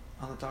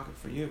the docket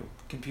for you?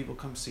 Can people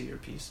come see your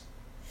piece?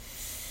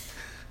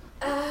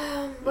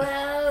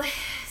 Well,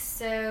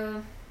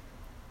 so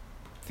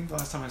I think the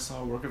last time I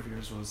saw a work of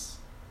yours was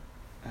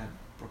at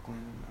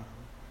Brooklyn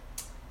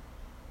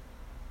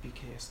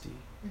BKSD.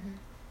 Mm-hmm.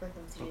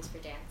 Brooklyn Studios for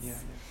Dance. Yeah.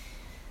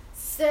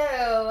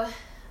 So,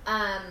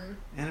 and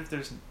if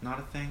there's not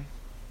a thing,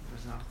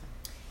 there's not a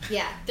thing.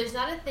 Yeah, there's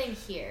not a thing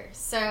here.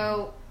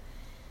 So,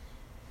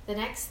 the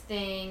next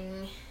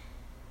thing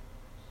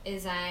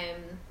is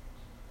I'm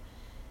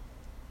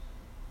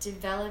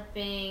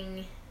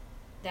developing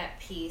that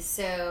piece.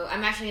 So,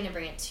 I'm actually going to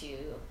bring it to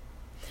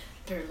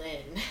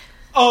Berlin.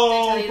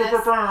 Oh,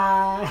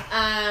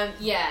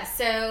 yeah,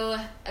 so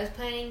I was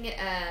planning,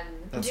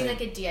 I'm doing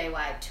like a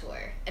DIY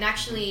tour. And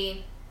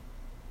actually,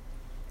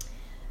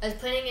 I was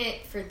planning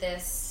it for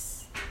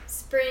this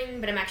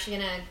spring, but I'm actually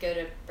going to go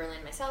to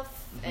Berlin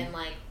myself and,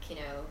 like, you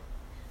know,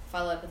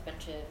 follow up with a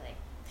bunch of, like,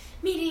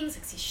 meetings,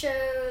 like, see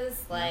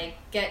shows, like,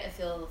 get a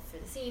feel for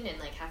the scene and,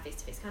 like, have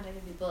face-to-face contact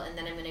with people. And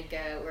then I'm going to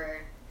go,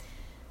 we're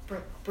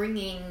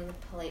bringing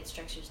Polite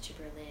Structures to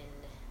Berlin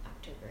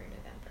October and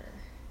November.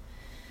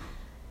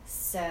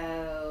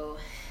 So,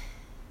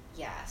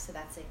 yeah, so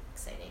that's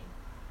exciting.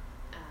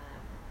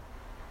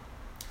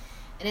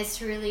 And it's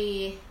to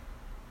really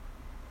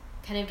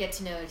kind of get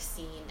to know a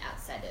scene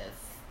outside of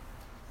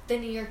the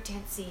New York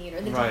dance scene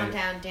or the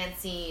downtown dance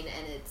scene,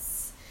 and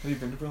it's... Have you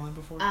been to Berlin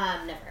before?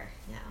 Never,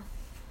 no.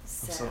 I'm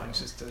so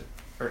anxious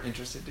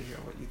interested to hear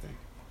what you think.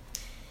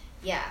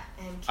 Yeah.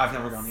 I've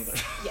never gone either.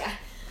 Yeah.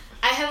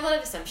 I have a lot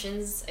of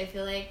assumptions, I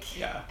feel like.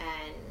 Yeah.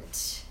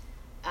 And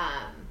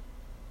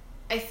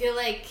I feel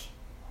like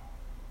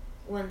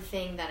one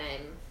thing that I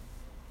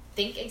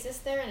think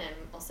exists there, and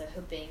I'm also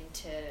hoping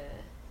to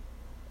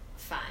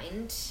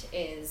find,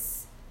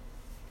 is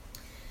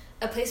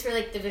a place where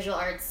like the visual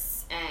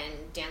arts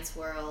and dance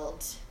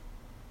world,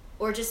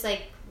 or just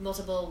like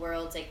multiple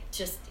worlds, like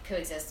just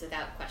coexist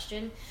without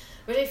question.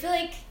 Which I feel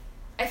like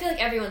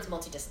everyone's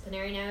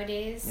multidisciplinary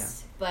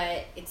nowadays,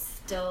 but it's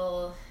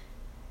still.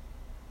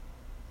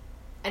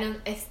 I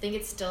think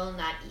it's still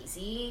not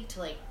easy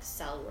to like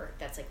sell work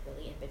that's like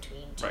really in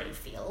between two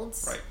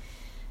fields. Right.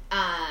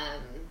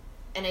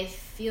 And I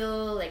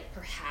feel like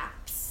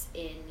perhaps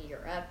in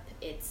Europe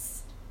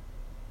it's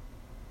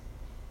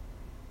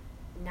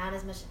not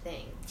as much a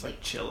thing. It's like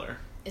chiller.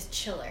 It's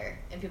chiller,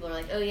 and people are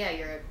like, "Oh yeah,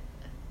 you're a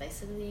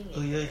bicycling."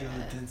 Oh yeah, you're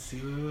a dancer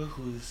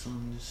who's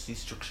on these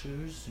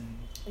structures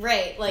and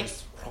right, like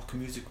there's rock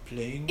music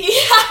playing.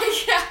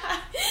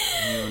 Yeah.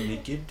 And you're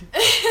naked.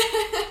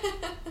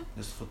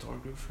 There's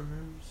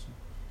photographers.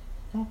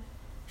 Oh.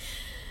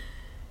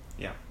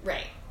 Yeah.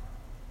 Right.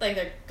 Like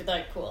they're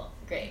like cool,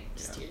 great,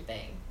 just do your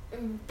thing.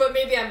 But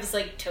maybe I'm just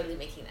like totally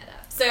making that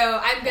up. So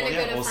I'm gonna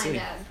go find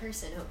out in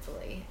person,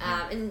 hopefully.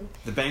 And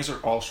the bangs are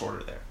all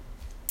shorter there.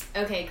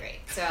 Okay, great.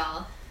 So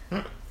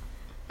I'll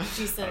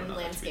do some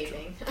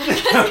landscaping.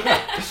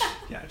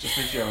 Yeah, just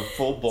make sure you have a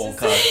full bowl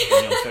cut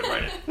and you'll fit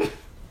right in.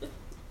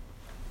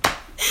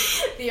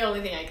 The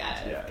only thing I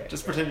got. Yeah,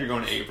 just pretend you're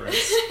going to Abrams.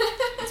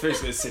 It's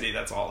basically a city.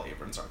 That's all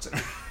Abrams Art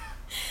Center.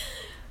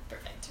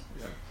 Perfect.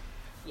 Yeah.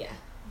 Yeah,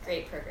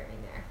 great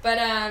programming there. But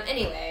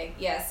anyway,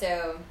 yeah.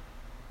 So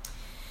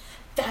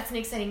that's an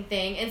exciting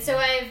thing, and so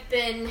I've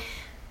been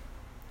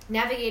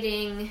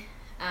navigating.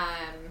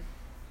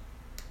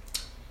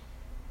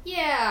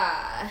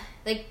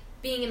 Like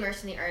being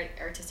immersed in the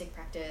artistic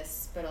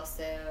practice, but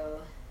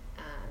also.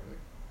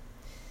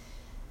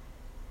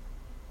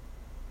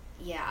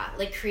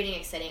 Like creating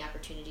exciting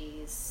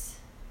opportunities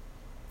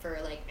for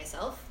like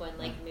myself when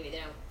like maybe they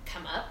don't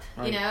come up,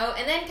 you know,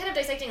 and then kind of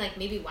dissecting like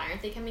maybe why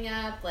aren't they coming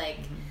up, like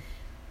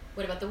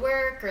what about the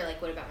work, or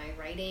like what about my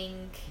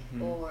writing,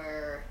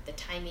 or the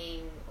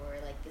timing, or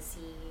like the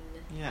scene,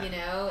 you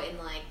know, and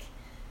like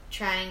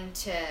trying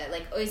to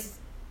like always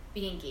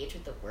be engaged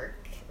with the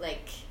work,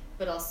 like,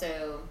 but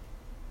also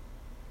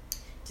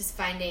just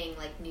finding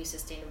like new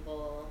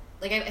sustainable,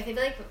 like I feel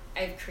like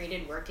I've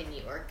created work in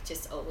New York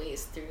just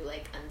always through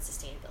like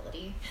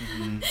unsustainability,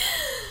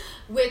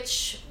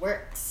 which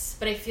works,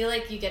 but I feel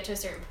like you get to a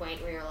certain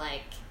point where you're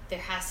like, there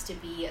has to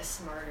be a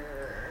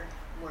smarter,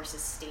 more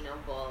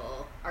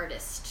sustainable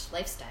artist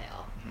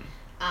lifestyle,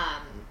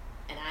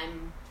 and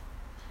I'm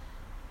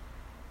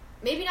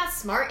maybe not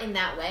smart in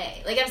that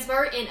way. Like I'm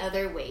smart in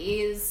other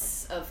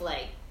ways of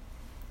like,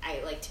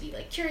 I like to be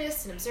like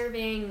curious and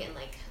observing, and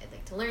like I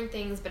like to learn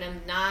things, but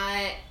I'm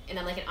not, and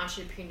I'm like an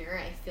entrepreneur,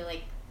 I feel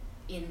like,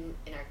 in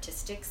an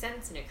artistic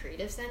sense, in a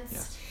creative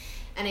sense,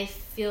 and I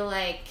feel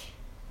like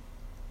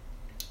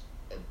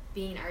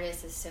being an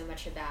artist is so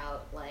much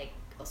about like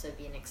also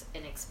being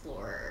an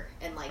explorer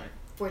and like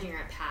forging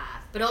your own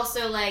path, but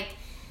also like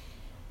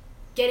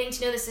getting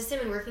to know the system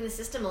and working the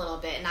system a little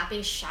bit and not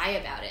being shy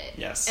about it.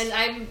 Yes.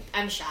 And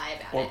I'm shy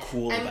about or it.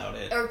 Cool about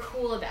it. Or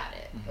cool about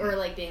it. Or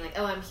like being like,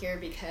 oh, I'm here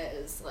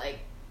because like,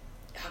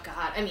 oh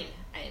God. I mean,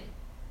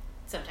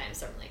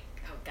 sometimes I'm like,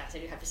 oh gosh, I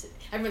do have to see it.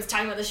 Everyone's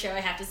talking about the show, I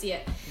have to see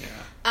it.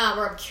 Yeah.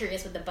 Or I'm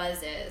curious what the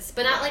buzz is.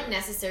 But not like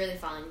necessarily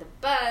following the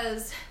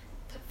buzz,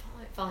 but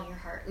following your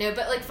heart. No,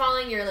 but like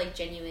following your like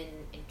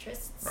genuine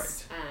interests.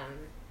 Right.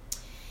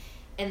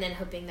 And then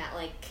hoping that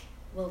like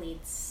will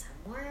lead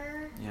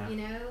somewhere, you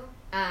know?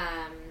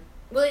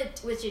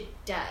 Which it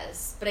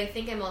does, but I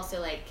think I'm also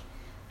like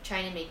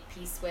trying to make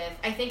peace with,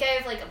 I think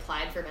I've like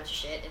applied for a bunch of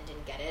shit and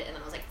didn't get it, and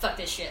then I was like, fuck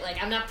this shit,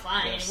 like I'm not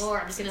applying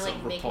anymore, I'm just gonna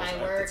like make my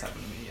work. That's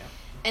happened to me,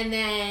 And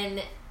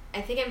then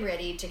I think I'm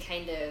ready to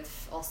kind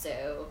of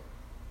also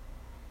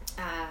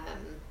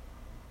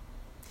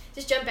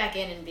just jump back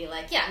in and be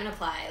like, yeah, I'm gonna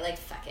apply, like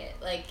fuck it,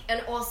 like,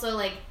 and also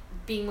like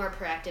being more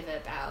proactive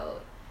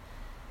about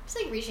just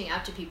like reaching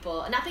out to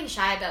people and not being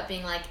shy about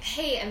being like,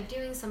 hey, I'm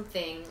doing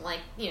something, like,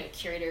 you know,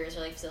 curators or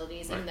like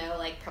facilities, even though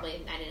like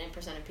probably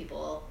 99% of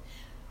people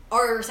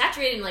are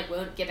saturated and like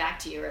won't get back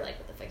to you, or like,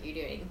 what the fuck are you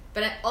doing?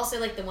 But also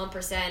like the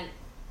 1%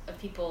 of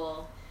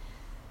people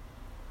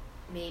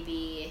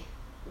maybe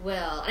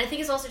will, and I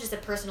think it's also just a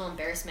personal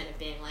embarrassment of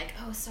being like,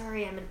 oh,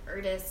 sorry, I'm an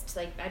artist,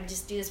 like I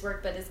just do this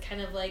work, but it's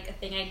kind of like a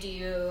thing I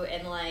do,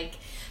 and like,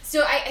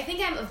 so I think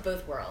I'm of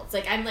both worlds.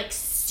 Like I'm like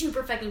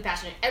super fucking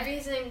passionate.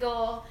 Every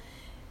single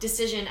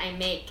decision I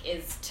make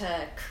is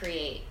to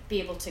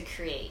be able to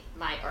create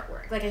my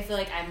artwork. Like I feel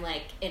like I'm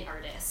like an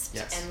artist,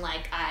 and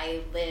like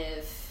I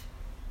live,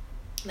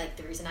 like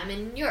the reason I'm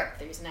in New York,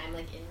 the reason I'm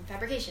like in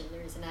fabrication, the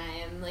reason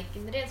I am like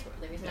in the dance world,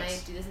 the reason I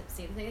do this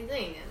same thing,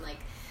 and like,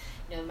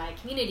 you know, my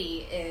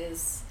community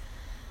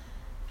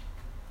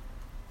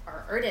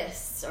are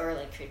artists, or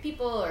like creative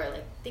people, or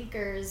like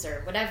thinkers,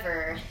 or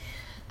whatever,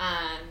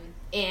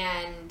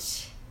 and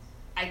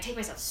I take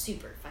myself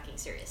super fucking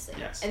seriously,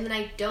 and then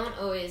I don't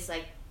always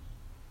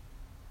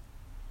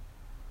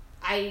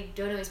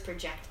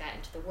project that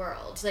into the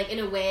world. Like in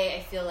a way,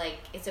 I feel like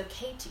it's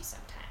okay to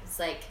sometimes. actions.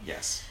 Like,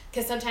 Yes.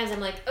 because sometimes I'm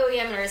like, oh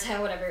yeah, I'm an artist,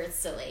 whatever, it's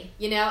silly,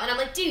 you know? And I'm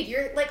like, dude,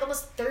 you're like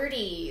almost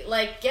 30.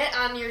 Like, get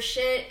on your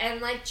shit and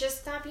like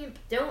just not be,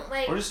 don't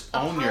like or just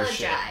own your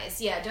shit.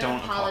 Yeah, don't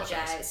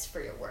apologize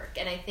for your work.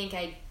 And I think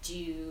I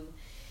do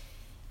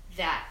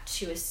that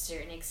to a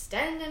certain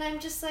extent, and I'm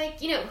just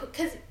like, you know,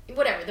 because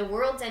whatever, the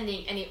world's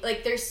ending, and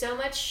like there's so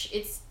much,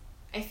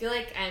 I feel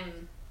like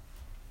I'm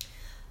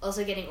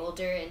also getting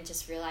older and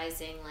just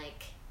realizing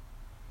like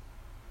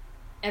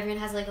everyone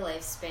has like a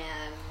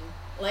lifespan.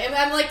 Like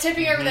I'm like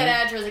tipping over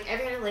that edge where it's like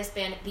everyone has a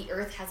lifespan. The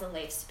earth has a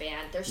lifespan.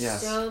 There's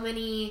so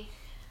many.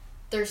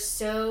 There's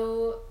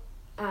so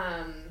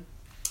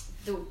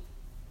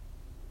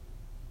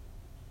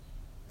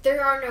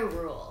there are no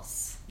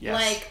rules. Yes.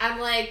 Like I'm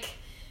like,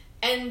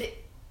 and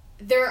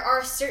there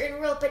are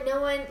certain rules, but no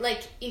one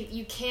like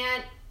you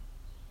can't.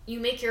 You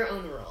make your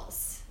own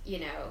rules, you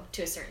know,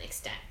 to a certain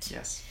extent.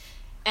 Yes.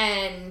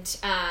 And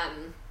I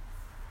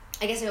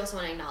guess I also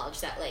want to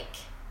acknowledge that like,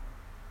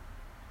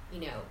 you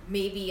know,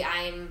 maybe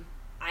I'm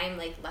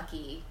like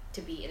lucky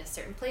to be in a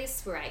certain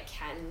place where I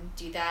can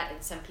do that,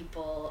 and some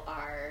people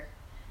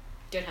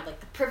don't have like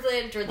the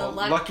privilege or the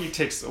luck. Lucky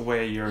takes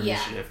away your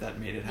initiative that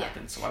made it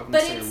happen. So I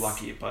wouldn't say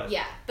lucky, but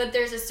but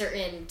there's a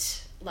certain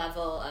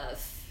level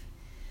of,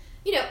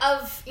 you know,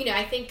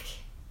 I think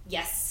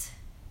yes,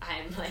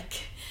 I'm like,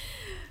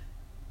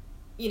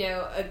 you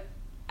know,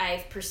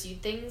 I've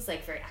pursued things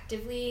like very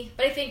actively,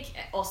 but I think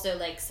also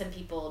like some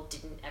people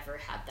didn't ever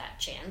have that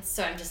chance.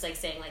 So I'm just like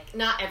saying like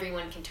not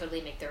everyone can totally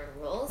make their own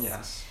rules.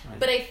 Yes. Right.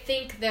 But I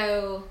think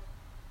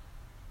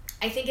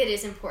it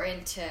is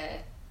important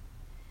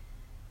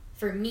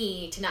for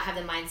me to not have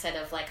the mindset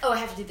of like, oh, I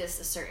have to do this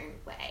a certain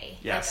way.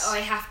 Yes. Like, oh,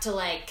 I have to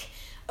like,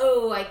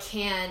 oh, I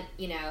can't,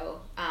 you know,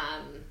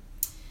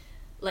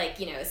 like,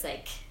 you know, it's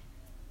like,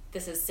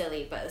 this is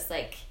silly, but it's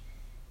like,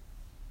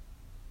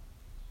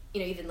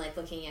 you know, even like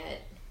looking at,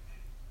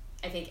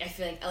 I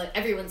feel like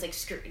everyone's like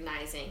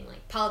scrutinizing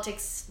like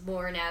politics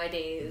more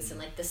nowadays and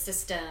like the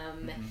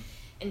system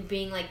and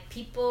being like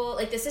people,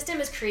 like the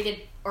system is created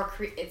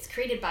it's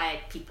created by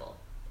people,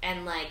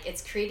 and like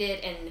it's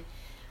created and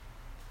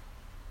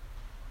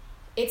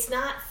it's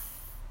not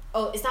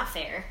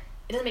fair.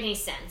 It doesn't make any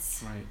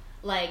sense. Right.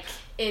 Like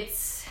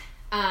it's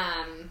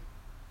and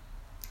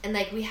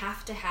like we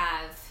have to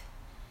have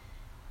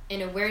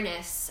an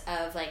awareness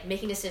of like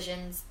making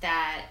decisions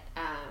that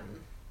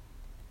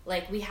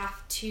like we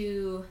have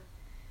to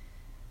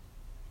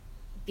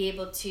be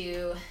able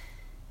to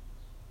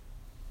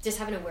just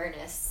have an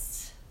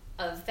awareness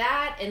of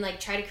that and like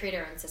try to create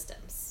our own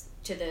systems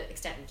to the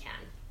extent we can.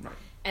 Right.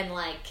 And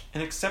like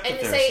and accept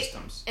that they're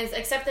systems. And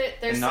accept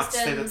that they're systems. And not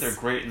systems. say that they're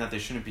great and that they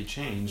shouldn't be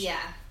changed.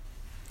 Yeah.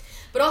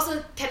 But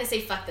also kind of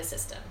say fuck the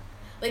system.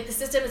 Like the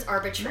system is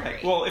arbitrary.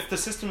 Right. Well, if the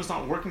system is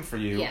not working for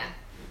you,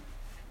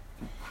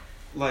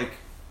 like.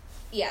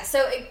 Yeah,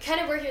 so it kind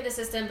of working with the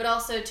system, but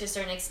also to a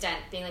certain extent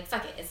being like,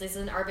 fuck it. This is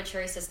an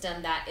arbitrary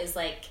system that is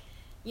like,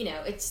 you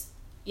know, it's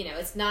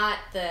not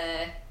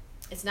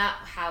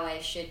how I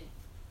should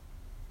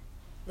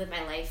live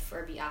my life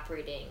or be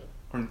operating.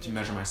 Or to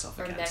measure myself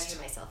against. Or measure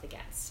myself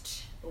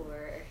against.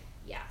 Or,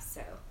 yeah,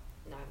 so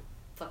now I'm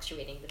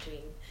fluctuating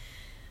between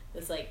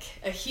this like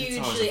a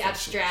hugely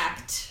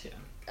abstract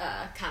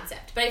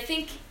concept. But I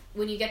think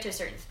when you get to a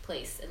certain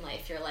place in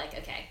life, you're like,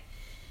 okay,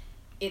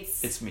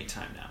 it's me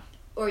time now.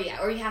 Or you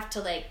have to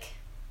like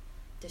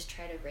just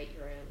try to write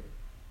your own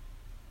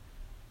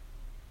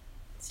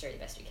story the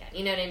best you can.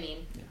 You know what I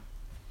mean? Yeah.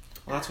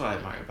 Well, that's what I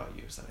admire about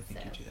you, is that I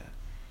think you do that.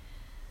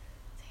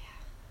 So yeah,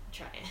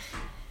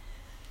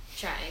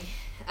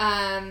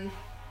 trying.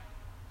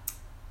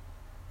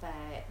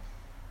 But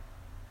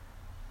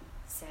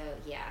so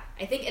yeah,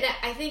 I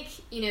think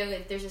you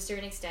know there's a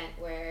certain extent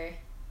where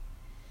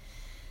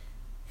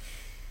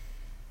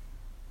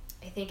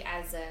I think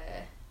as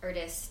a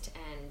artist,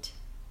 and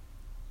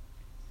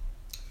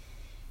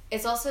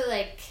it's also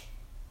like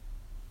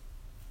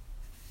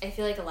I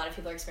feel like a lot of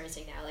people are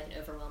experiencing now like an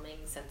overwhelming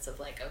sense of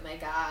like, oh my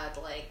god,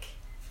 like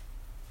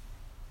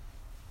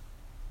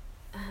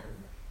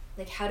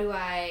how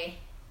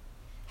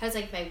does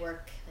like my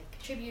work like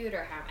contribute,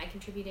 or how am I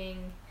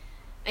contributing?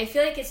 I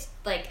feel like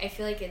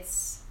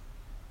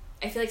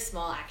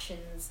small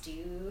actions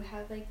do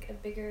have like a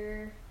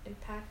bigger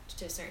impact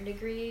to a certain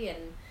degree,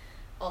 and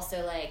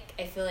also like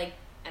I feel like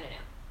I don't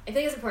know. I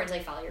think it's important to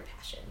like follow your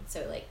passion.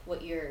 So like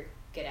what you're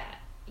good at,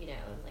 you know,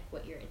 and like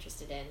what you're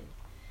interested in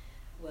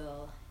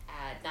will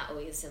add, not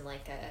always in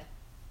like a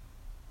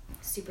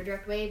super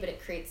direct way, but it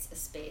creates a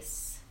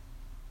space.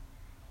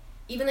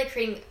 Even like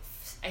creating,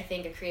 I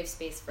think, a creative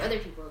space for other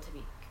people to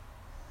be,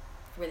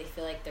 where they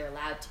feel like they're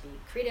allowed to be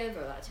creative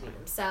or allowed to be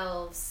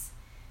themselves,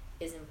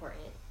 is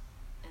important.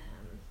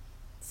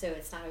 So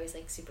it's not always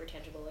like super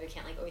tangible, or you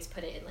can't like always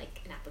put it in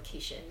like an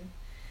application,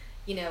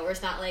 you know, or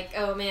it's not like,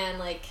 oh man,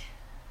 like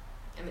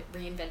I'm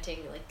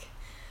reinventing like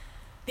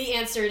the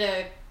answer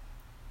to,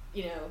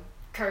 you know,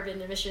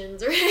 carbon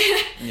emissions, or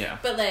yeah.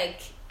 But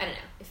like I don't know,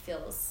 it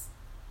feels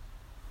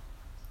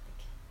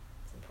like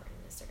it's important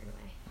in a certain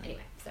way.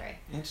 Anyway, sorry.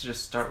 And to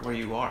just start where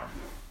you are.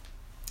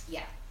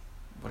 Yeah.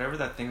 whatever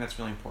that thing that's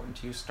really important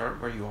to you,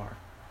 start where you are.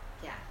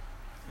 Yeah.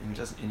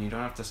 And you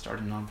don't have to start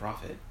a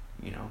nonprofit.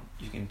 You know,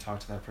 you can talk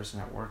to that person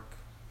at work,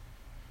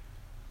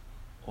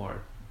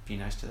 or be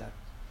nice to that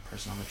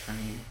person on the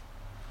train,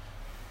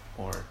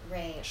 or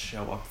Right.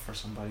 show up for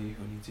somebody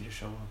who needs you to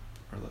show up,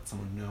 or let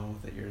someone know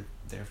that you're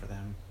there for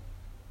them.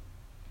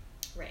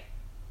 Right.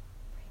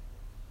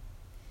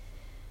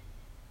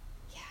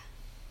 Yeah,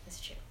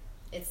 that's true.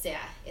 It's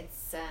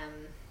Because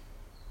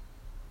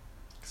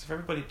if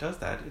everybody does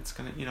that, it's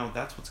gonna,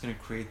 that's what's gonna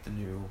create the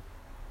new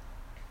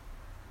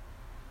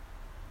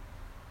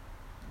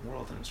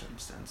world in a certain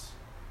sense.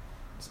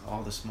 It's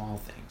all the small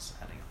things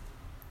adding up.